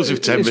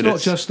explosive 10 It's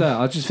minutes. not just that.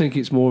 I just think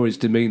it's more his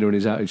demeanour and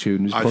his attitude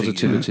and his I think,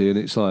 positivity, and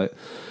it's like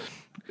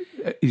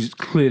he's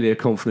clearly a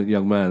confident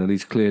young man, and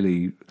he's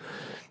clearly.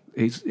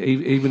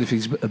 Even if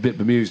he's a bit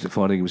bemused at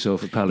finding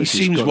himself at He Palace,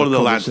 he's seems got one of the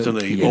common lads, sense.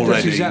 doesn't he? Yeah, Already,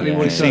 that's exactly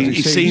what he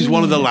He does. seems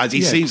one of the lads. He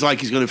Yeah. seems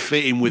like he's going to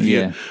fit in with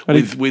Yeah.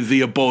 you, with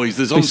the boys.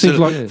 There's seems also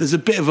like- there's a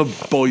bit of a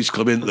boys'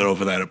 club in there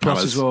over there at Plus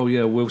Palace. as well,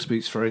 Will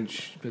speaks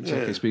French.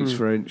 Benteke speaks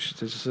French.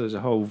 There's a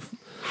whole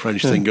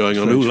French thing going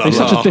on. Ooh la He's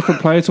such la. a different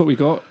player to what we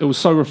got. It was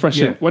so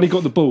refreshing. Yeah. When he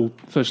got the ball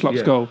for Schlupp's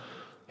Yeah. goal,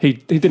 he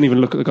didn't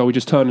even look at the goal. He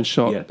just turned and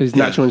shot. Yeah. His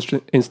natural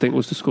instinct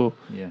was to score.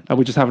 Yeah. And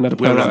we just haven't had a We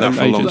player haven't like had him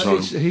that in for a long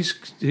ages.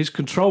 time. his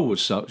control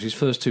was such. His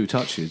first 2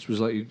 touches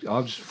was like I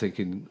was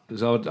thinking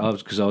because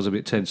I was a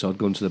bit tense. I'd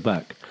gone to the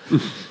back,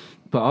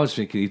 but I was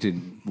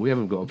thinking we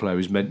haven't got a player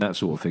who's meant that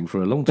sort of thing for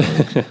a long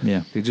time.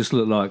 Yeah. He just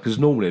looked like because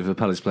normally if a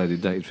Palace player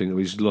did that, you'd think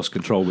he's lost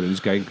control, but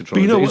he's gained control.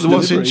 But you know It's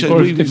what's deliberate.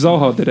 interesting? Or if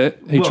Zaha did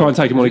it, he'd try and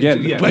take him on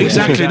again. Yeah. But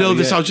exactly, no.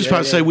 Yeah, I was just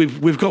about to say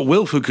we've got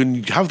Wilf who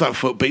can have that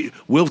foot, but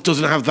Wilf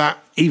doesn't have that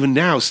even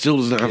now. Still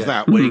doesn't have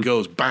that where he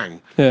goes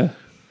bang. Yeah.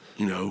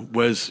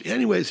 Whereas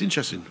anyway, it's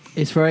interesting.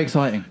 It's very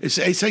exciting. It's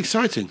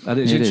exciting. And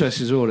it's It is.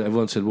 interesting as well that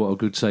everyone said, what a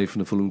good save from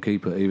the Fulham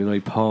keeper, even though he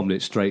palmed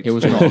it straight. It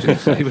was not.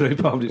 Even though he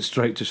palmed it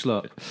straight to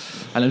Schlupp.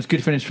 And it was a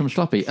good finish from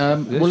Schluppy.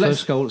 Well, Well,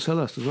 first goal at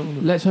Selhurst as well. Wasn't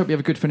it? let's hope you have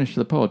a good finish to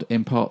the pod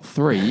in part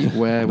 3,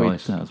 where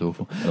Nice. that was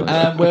awful.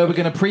 Where we're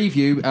going to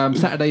preview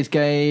Saturday's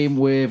game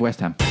with West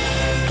Ham.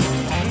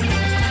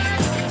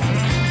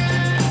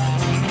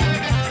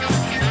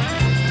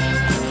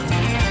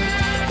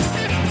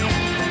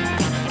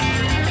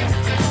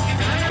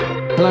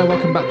 Hello,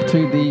 welcome back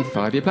to the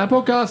 5-Year Plan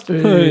Podcast.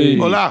 Hey.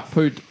 Hola.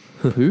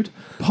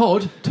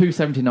 Pod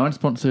 279,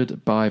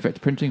 sponsored by Vector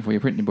Printing for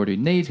your printing body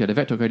needs. Go to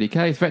vector.co.uk,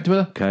 it's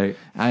Vector. Okay.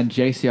 And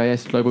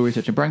JCIS Global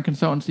Research and Brand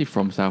Consultancy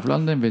from South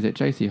London. Visit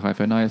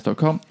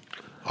jc-is.com.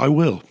 I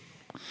will.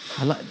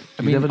 I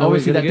mean, never know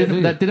obviously what you're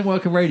gonna that didn't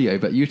work on radio,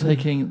 but you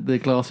taking the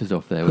glasses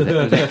off there was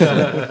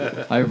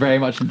excellent. I very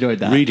much enjoyed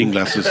that. Reading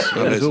glasses.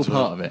 That was all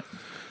part of it.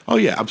 Oh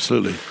yeah,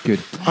 absolutely. Good.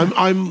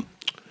 I'm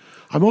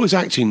always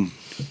acting.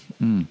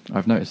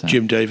 I've noticed that.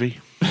 Jim Davey.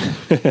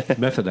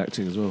 Method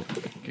acting as well.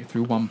 Get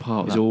through one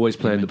part. He's always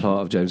playing the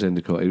part of James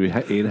Endicott.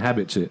 He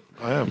inhabits it.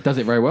 I am. He does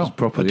it very well.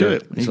 Properly. I do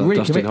it. He, Like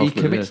Dustin he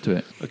Hoffman, commits to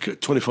it.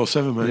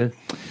 24/7, mate. Yeah.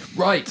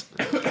 Right.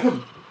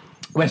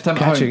 West Ham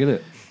Catching,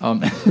 at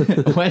home.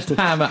 West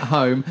Ham at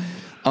home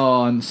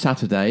on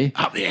Saturday.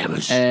 Up the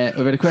hammers. We've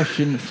got a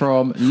question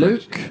from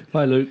Luke.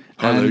 Hi, Luke.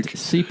 And Luke.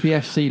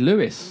 CPFC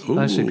Lewis.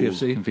 Hi,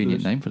 CPFC.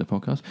 Convenient name for the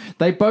podcast.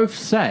 They both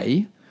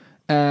say,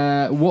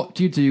 what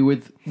do you do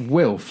with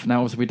Wilf? Now,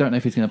 obviously, we don't know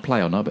if he's going to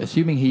play or not, but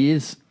assuming he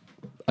is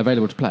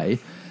available to play,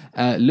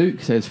 Luke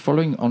says,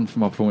 following on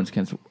from our performance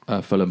against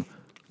Fulham,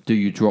 do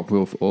you drop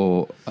Wilf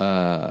or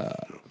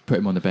put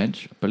him on the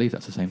bench? I believe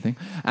that's the same thing.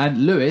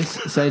 And Lewis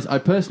says, I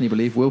personally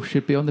believe Wilf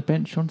should be on the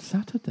bench on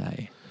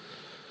Saturday.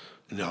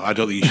 No, I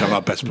don't think you should have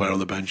our best player on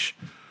the bench.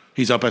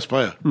 He's our best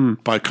player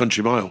by a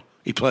country mile.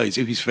 He plays.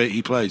 If he's fit,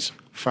 he plays.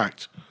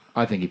 Fact.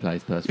 I think he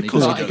plays personally. Of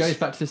course he But it does. goes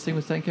back to this thing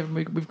we're saying, Kevin.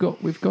 We've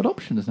got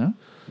options now.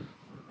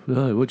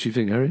 No, what do you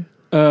think, Harry?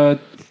 I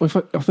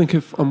think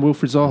if I'm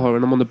Wilfried Zaha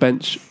and I'm on the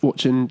bench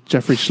watching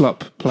Jeffrey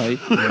Schlupp play,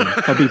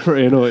 I'd be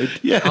pretty annoyed.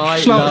 Yeah.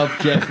 I love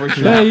Jeffrey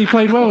Schlupp. Yeah, he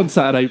played well on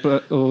Saturday,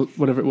 or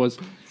whatever it was.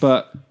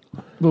 But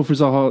Wilfried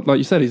Zaha, like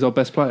you said, he's our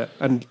best player,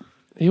 and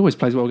he always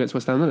plays well against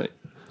West Ham, doesn't he?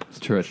 It's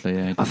true, actually.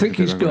 Yeah, I think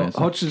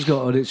Hodgson's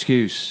got an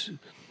excuse.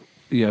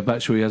 Yeah,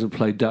 Batshuayi hasn't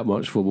played that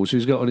much football, so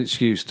he's got an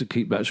excuse to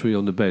keep Batshuayi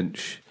on the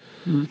bench,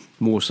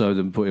 more so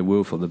than putting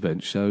Wilf on the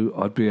bench. So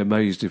I'd be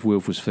amazed if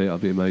Wilf was fit.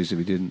 I'd be amazed if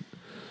he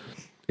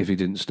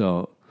didn't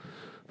start.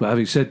 But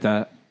having said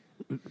that,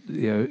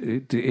 you know,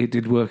 it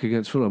did work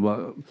against Fulham.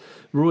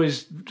 Roy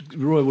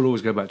will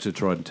always go back to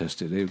tried and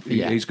tested.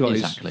 He's got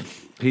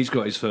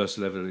his first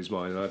 11 in his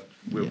mind.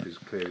 Wilf is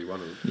clearly one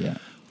of them. Yeah.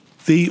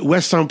 The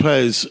West Ham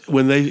players,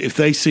 if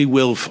they see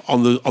Wilf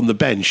on the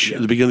bench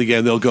at the beginning of the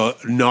game, they'll go,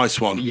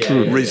 "Nice one,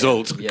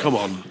 result." Yeah. Come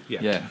on.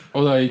 Yeah.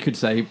 Although you could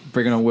say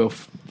bringing on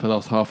Wilf for the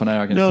last half an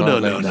hour against No,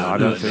 I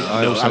don't think.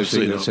 I also think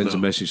absolutely that sends a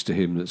not. message to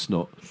him that's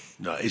not.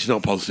 No, it's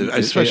not positive. It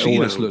Especially,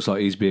 almost looks like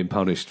he's being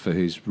punished for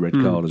his red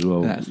card as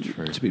well. That's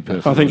true. To be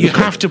perfect, I think you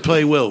have to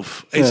play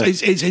Wilf.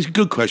 It's a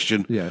good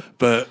question,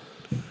 but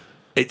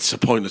it's a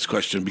pointless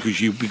question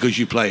because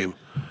you play him.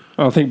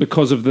 I think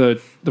because of the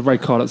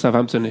red card at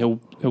Southampton, he'll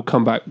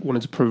come back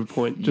wanting to prove a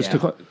point, just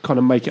to kind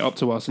of make it up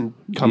to us and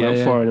come out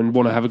firing and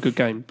want to have a good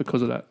game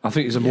because of that. I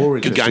think it's a more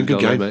interesting good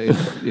game. dilemma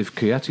if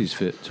Kiati's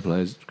fit to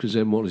play, because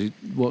then what's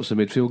the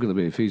midfield going to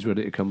be if he's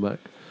ready to come back?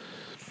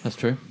 That's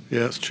true. Yeah,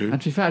 that's true.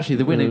 And to be fair, actually,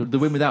 the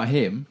win without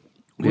him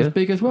was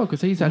big as well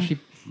because he's actually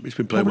He's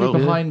been playing probably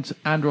well. behind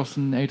Andros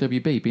and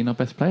AWB being our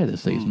best player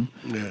this season.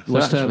 Yeah. So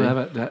West Ham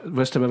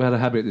actually- have had a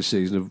habit this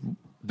season of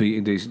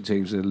beating decent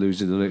teams and then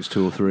losing the next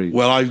two or three.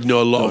 Well, I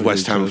know a lot of Oh,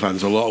 West Ham yeah.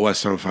 fans,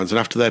 and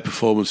after their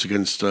performance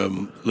against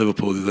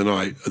Liverpool the other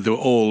night,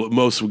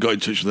 most of them got in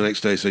touch the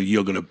next day saying,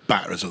 "You're going to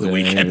batter us on the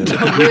weekend.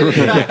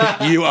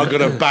 You are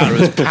going to batter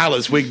us,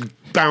 Palace. We're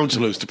bound to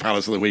lose to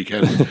Palace on the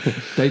weekend."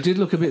 They did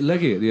look a bit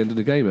leggy at the end of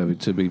the game, having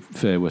to be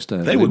fair, West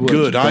Ham. They were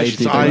good. I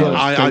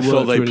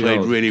thought they played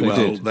hard. really They well.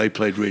 did. They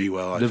played really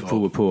well.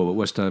 Liverpool were poor, but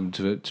West Ham,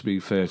 to be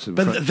fair to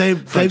But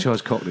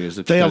franchise Cockney, as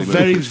the they are Daily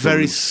very, Mail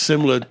very calls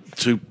similar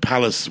to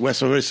Palace.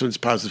 West Ham are very similar to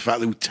Palace. The fact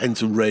that we tend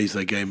to raise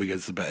their game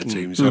against the better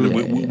teams. I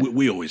mean,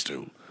 we always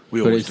do.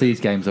 But it's these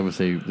games,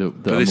 obviously,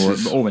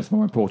 that are almost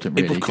more important,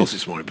 really. Of course,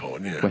 it's more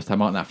important, yeah. West Ham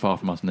aren't that far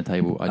from us on the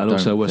table. And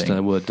also, West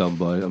Ham were done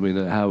by. I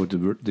mean, how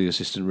the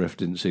assistant ref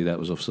didn't see that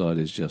was offside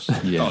is just.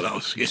 Yeah. Oh, that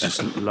was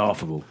just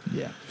laughable.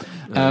 Yeah.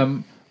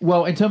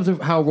 Well, in terms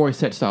of how Roy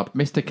sets up,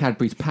 Mr.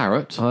 Cadbury's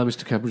Parrot Hi,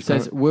 Mr. Cadbury's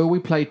says, Parrot. will we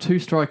play 2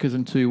 strikers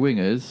and 2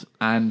 wingers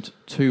and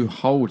 2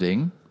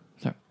 holding?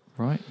 Is that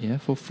right? Yeah,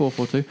 for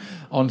 4-4-2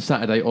 on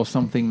Saturday, or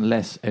something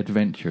less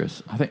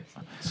adventurous? I think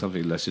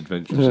something less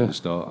adventurous at the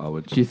start. I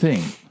would. Do you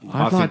think?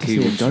 I'd like to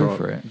see him go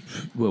for it.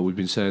 Well, we've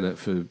been saying that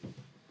for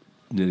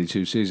nearly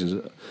 2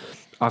 seasons.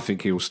 I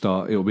think he'll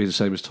start. It'll be the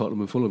same as Tottenham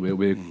and Fulham. It'll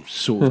be a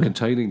sort of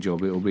containing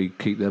job. It'll be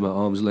keep them at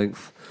arm's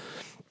length,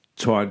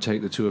 try and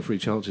take the 2 or 3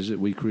 chances that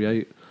we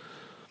create.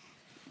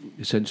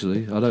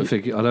 Essentially, I don't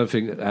think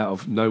out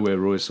of nowhere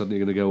Roy's suddenly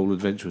going to go all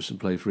adventurous and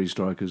play 3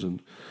 strikers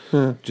and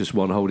just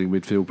one holding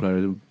midfield player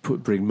and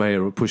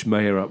push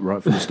Mayer up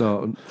right from the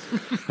start and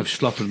have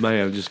Schlupp and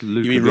Mayer just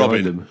loop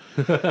behind him.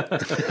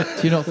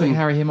 Do you not think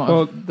Harry he might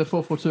have the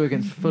 4-4-2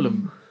 against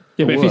Fulham?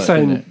 Yeah, but if he's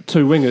saying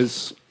 2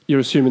 wingers,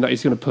 you're assuming that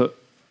he's going to put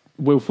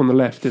Wilf on the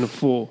left in a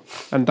 4,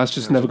 and that's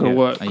just never going to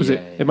work because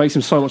it makes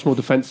him so much more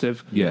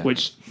defensive,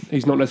 which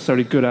he's not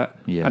necessarily good at,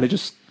 and it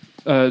just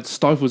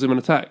stifles him in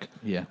attack.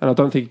 Yeah, and I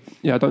don't think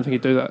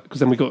he'd do that because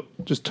then we got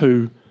just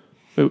 2,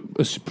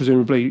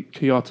 presumably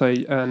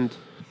Kouyaté and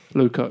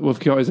Luca. Well, if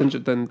Kyoto's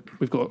injured, then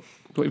we've got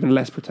even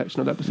less protection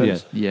on that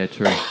defence. Yeah,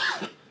 true.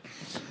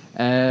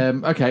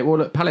 Okay, well,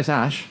 look, Palace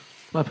Ash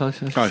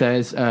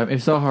says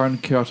if Zaha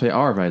and Kyoto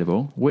are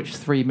available, which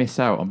 3 miss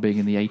out on being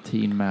in the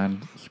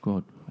 18-man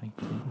squad?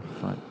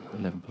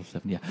 11 plus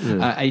 7,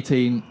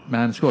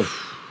 18-man squad.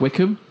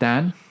 Wickham,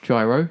 Dan,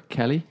 Gyro,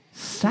 Kelly,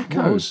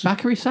 Sacco.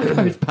 Bakary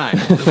Sacco's back.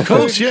 Of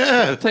course,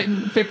 yeah.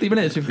 Taking 50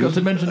 minutes, we've got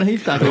to mention that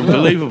he's back.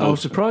 Unbelievable. I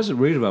was surprised that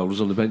Riedewald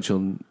was on the bench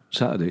on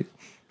Saturday,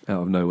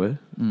 out of nowhere,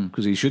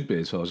 because he should be,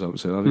 as far as I'm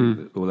concerned. I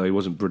think, although he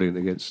wasn't brilliant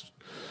against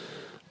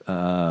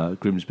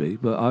Grimsby,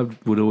 but I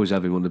would always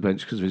have him on the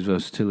bench because of his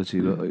versatility.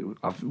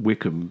 But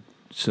Wickham,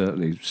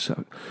 certainly.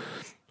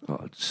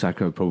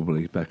 Sacco,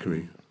 probably.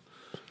 Bakary.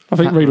 I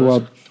think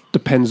Riedewald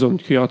depends on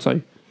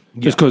Kyoto.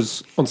 Just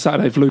because on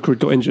Saturday, if Luca had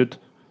got injured,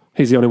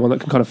 he's the only one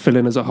that can kind of fill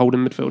in as a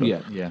holding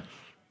midfielder. Yeah.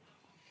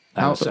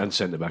 And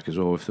centre-back as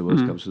well, if the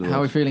worst comes to the worst. How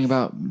are we feeling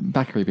about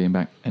Bakary being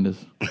back, Enders?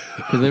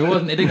 Because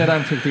it didn't go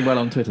down particularly well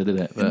on Twitter, did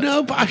it? But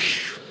No, but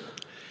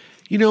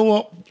you know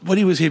what? When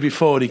he was here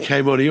before and he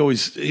came on, he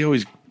always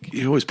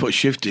put a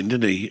shift in,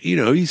 didn't he? You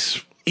know,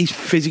 he's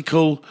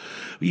physical.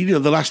 You know,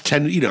 the last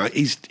 10, you know,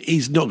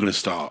 he's not going to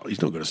start.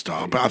 He's not going to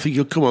start. But I think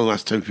he'll come on the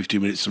last 10,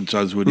 15 minutes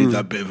sometimes when he need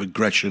that bit of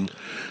aggression.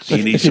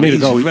 He's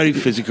very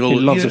physical. He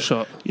loves a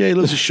shot. Yeah, he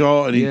loves a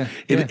shot, and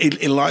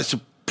he likes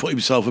to put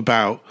himself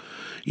about.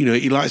 You know,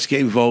 he likes to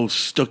get involved,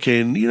 stuck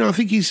in. You know, I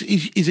think he's a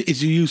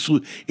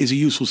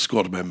useful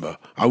squad member.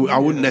 I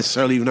wouldn't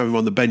necessarily even have him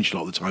on the bench a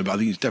lot of the time, but I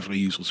think he's definitely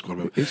a useful squad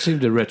member. It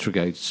seemed a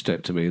retrograde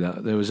step to me.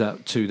 That there was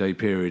that 2-day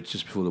period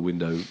just before the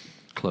window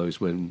closed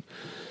when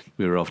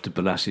we were off to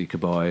Balassi,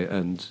 Kabai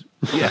and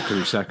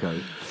Bakary Sacco.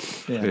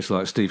 Yeah. It's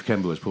like Steve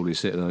Kemba was probably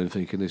sitting there and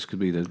thinking this could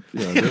be the...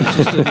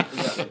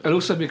 and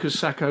also because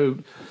Sacco,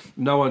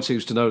 no one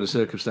seems to know the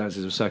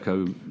circumstances of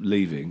Sacco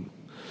leaving,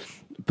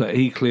 but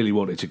he clearly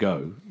wanted to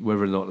go.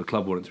 Whether or not the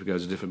club wanted to go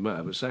is a different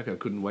matter, but Sacco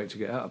couldn't wait to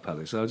get out of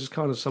Palace. So I just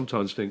kind of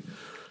sometimes think,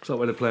 it's like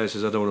when a player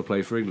says, I don't want to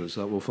play for England. It's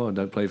like, well, fine,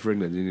 don't play for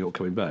England, and you're not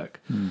coming back.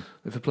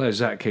 If a player's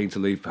that keen to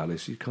leave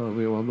Palace, you can't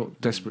be, well, I'm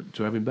not desperate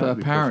to have him back. But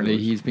apparently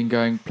he's been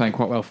playing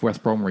quite well for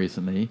West Brom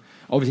recently.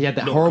 Obviously, he had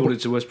that not horrible... according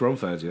to West Brom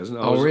fans, he hasn't.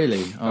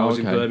 Really? I was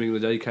in Birmingham the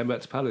day he came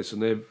back to Palace,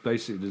 and they're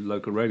basically, the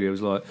local radio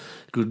was like,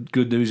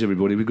 good news,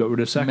 everybody, we got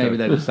rid of Sacco. Maybe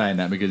they're just saying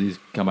that because he's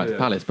come back to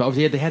Palace. But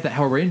obviously, they had that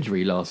horrible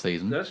injury last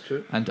season. That's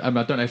true. And I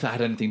don't know if that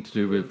had anything to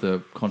do with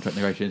the contract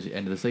negotiations at the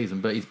end of the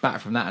season, but he's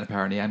back from that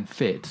apparently and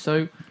fit.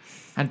 So...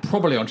 And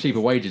probably on cheaper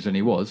wages than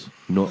he was.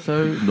 That's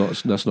not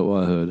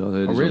what I heard. I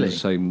heard he's on the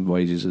same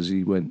wages as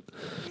he went.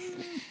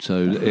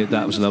 So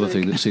that was another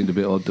thing that seemed a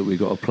bit odd, that we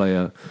got a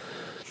player.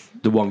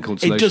 The one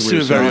consolation. It does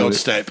seem a very odd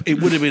step.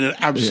 It would have been an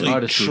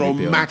absolutely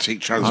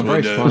traumatic transfer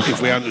window if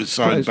we hadn't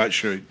signed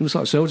Batshuayi. It was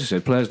like Selja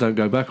said, players don't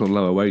go back on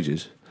lower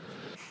wages.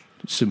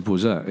 Simple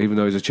as that. Even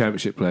though he's a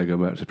Championship player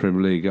going back to the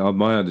Premier League,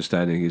 my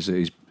understanding is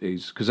that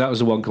he's because that was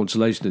the one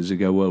consolation, is they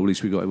go, well, at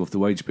least we got him off the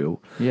wage bill.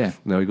 Yeah.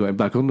 Now we got him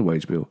back on the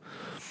wage bill.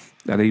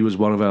 And he was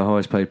one of our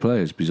highest paid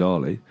players,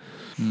 bizarrely.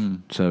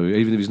 So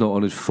even if he's not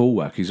on his full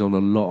whack, he's on a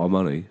lot of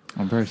money.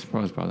 I'm very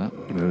surprised by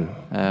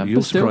that.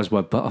 You're surprised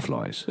by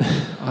butterflies?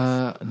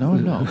 No,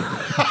 I'm not.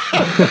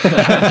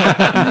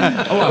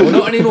 All right, well,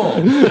 not anymore.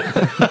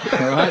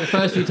 All right, the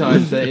first few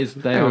times they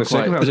are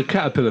quite... That was a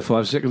caterpillar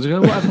 5 seconds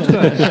ago. What happened to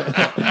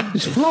that?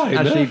 It's flying.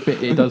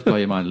 Actually, it does blow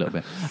your mind a little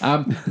bit.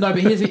 No, but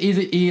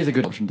he is a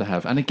good option to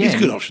have. And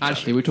again,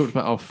 actually, we talked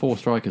about our 4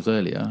 strikers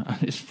earlier.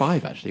 It's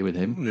 5 actually with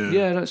him.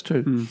 Yeah, that's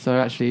true. So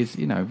actually,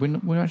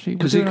 we're actually...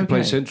 Because he can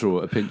play central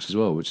at a pinch as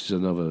well, which is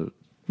another...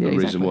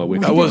 reason why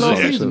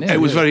it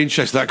was very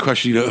interesting, that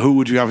question. You know, who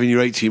would you have in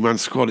your 18-man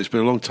squad? It's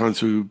been a long time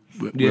since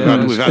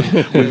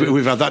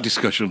we've had that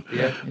discussion.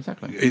 Yeah,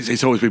 exactly.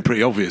 It's always been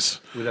pretty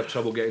obvious. We'd have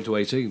trouble getting to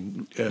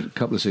 18 a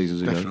couple of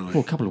seasons ago. Well,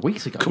 a couple of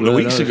weeks ago.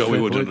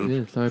 We wouldn't.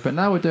 Yeah, so, but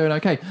now we're doing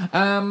okay.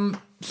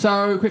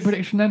 So, quick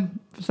prediction then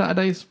for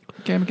Saturday's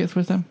game against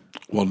West Ham.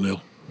 1-0.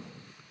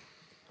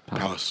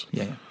 Palace.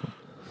 Yeah.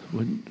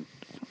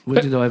 When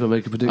did I ever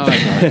make a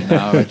prediction?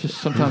 No, just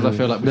sometimes I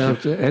feel like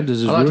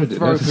Enders has ruined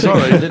it.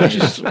 Sorry, I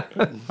just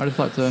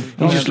like to.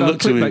 You just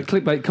looked at me.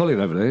 Clickbait Colin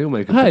over there. He'll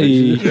make a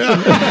prediction.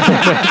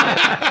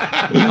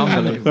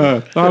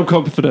 Unbelievable. I'm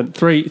confident.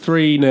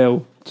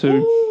 3-0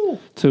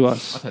 to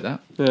us. I'll take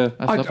that. Yeah.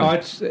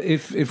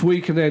 If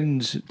we can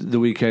end the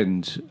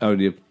weekend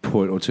only a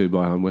point or 2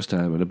 behind West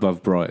Ham and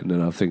above Brighton,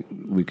 then I think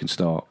we can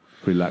start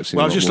relaxing.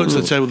 Well, I just looked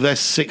at the table. They're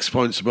 6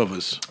 points above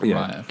us. Yeah.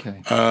 Right.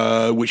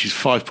 Okay. Which is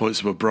 5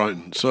 points above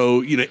Brighton.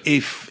 So you know,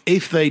 if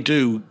they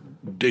don't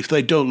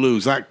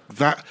lose,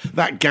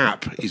 that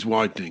gap is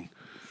widening.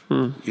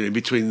 You know,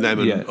 between them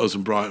and us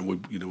and Brighton, we're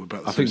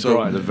about the I think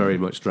Brighton are very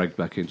much dragged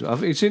back into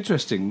it. It's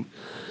interesting.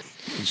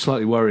 It's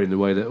slightly worrying the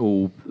way that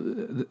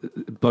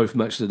both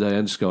Match of the Day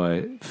and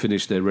Sky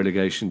finished their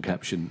relegation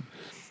caption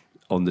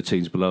on the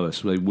teams below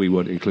us. We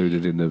weren't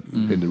included in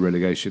the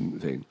relegation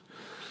thing,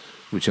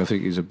 which I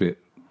think is a bit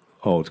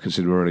odd,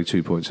 considering we're only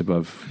 2 points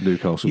above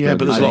Newcastle. Yeah,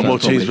 but there's a lot more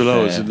teams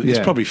below us. It's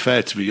Yeah. probably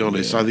fair, to be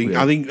honest. I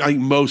think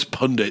most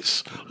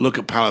pundits look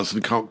at Palace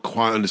and can't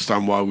quite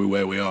understand why we're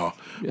where we are.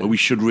 Well, we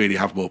should really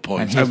have more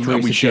points, And history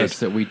we should. suggests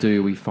that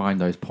we find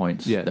those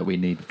points that we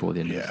need before the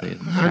end of the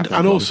season.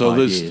 And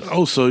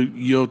also,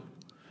 your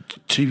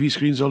TV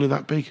screen's only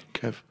that big,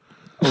 Kev.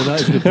 Oh,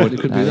 that is a good point. It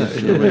could be that.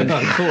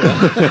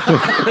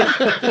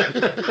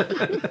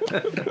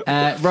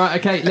 Right,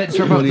 okay, let's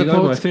wrap up Well, the you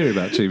know my pod. theory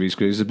about TV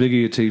screens. The bigger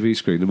your TV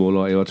screen, the more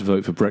likely you are to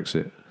vote for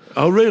Brexit.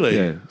 Oh, really?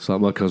 Yeah, it's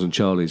like my cousin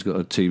Charlie's got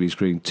a TV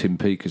screen Tim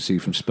Peake can see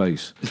from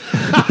space.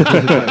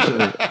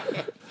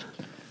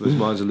 Whereas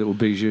mine's a little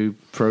bijou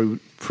pro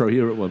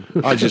Europe one.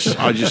 I just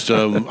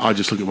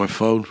look at my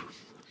phone.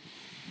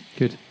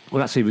 Good. Well,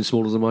 that's even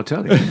smaller than my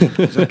telly.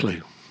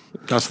 Exactly.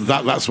 That's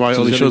why it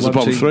So only there's shows the only one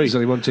bottom team- three. There's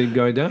only one team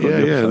going down.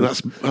 Yeah,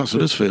 that's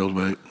Huddersfield,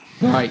 mate.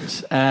 Right.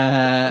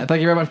 Thank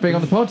you very much for being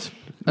on the pod.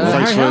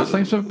 Thanks Harry House,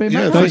 thanks for being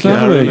back. thank you,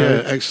 Harry.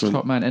 Yeah, excellent.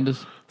 Top man,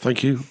 Enders.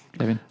 Thank you.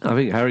 Kevin. I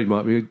think Harry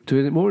might be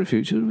doing it more in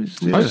future. It's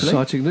Hopefully.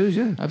 exciting news,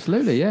 yeah.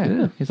 Absolutely,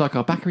 yeah. He's like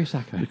our Bakary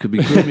Saka. It could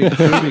be grooming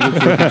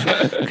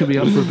it could be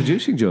up for a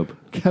producing job.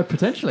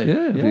 Potentially.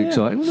 Yeah, it'd be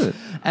exciting, wouldn't it?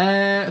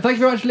 Thank you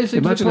very much for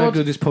listening Imagine to the how pod.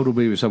 good this pod will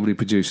be with somebody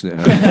producing it.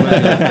 With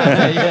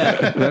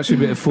actually a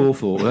bit of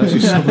forethought. With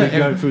actually somebody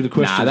going through the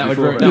questions. that would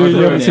before ruin- it. that would You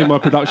haven't seen my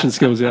production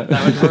skills yet.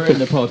 That would ruin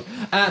the pod.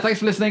 Thanks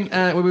for listening.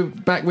 We'll be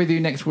back with you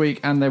next week,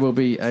 and there will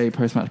be a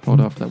post-match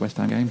pod after that West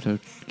Ham game, so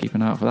keep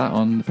an eye out for that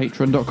on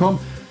patreon.com.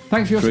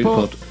 Thanks for your Dream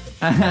support.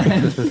 pod.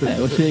 And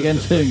we'll see you again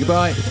soon.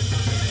 Goodbye.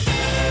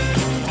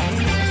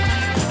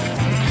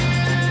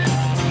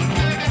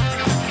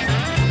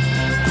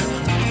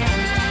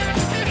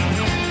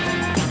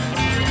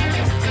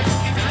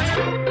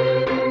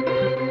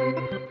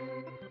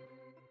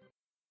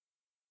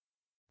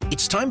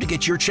 It's time to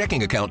get your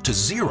checking account to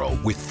zero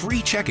with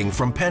free checking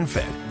from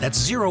PenFed. That's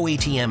zero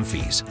ATM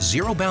fees,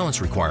 zero balance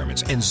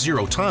requirements, and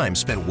zero time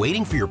spent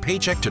waiting for your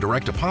paycheck to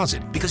direct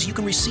deposit because you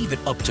can receive it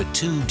up to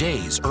 2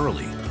 days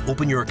early.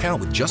 Open your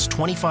account with just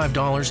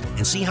 $25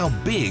 and see how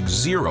big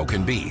zero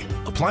can be.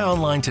 Apply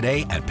online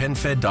today at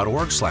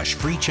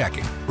penfed.org/free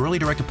checking. Early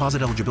direct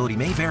deposit eligibility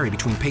may vary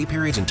between pay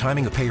periods and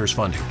timing of payer's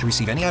funding. To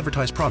receive any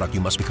advertised product,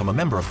 you must become a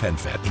member of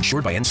PenFed,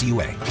 insured by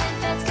NCUA.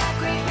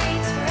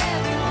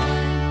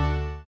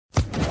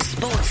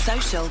 Sports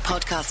Social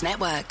Podcast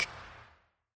Network.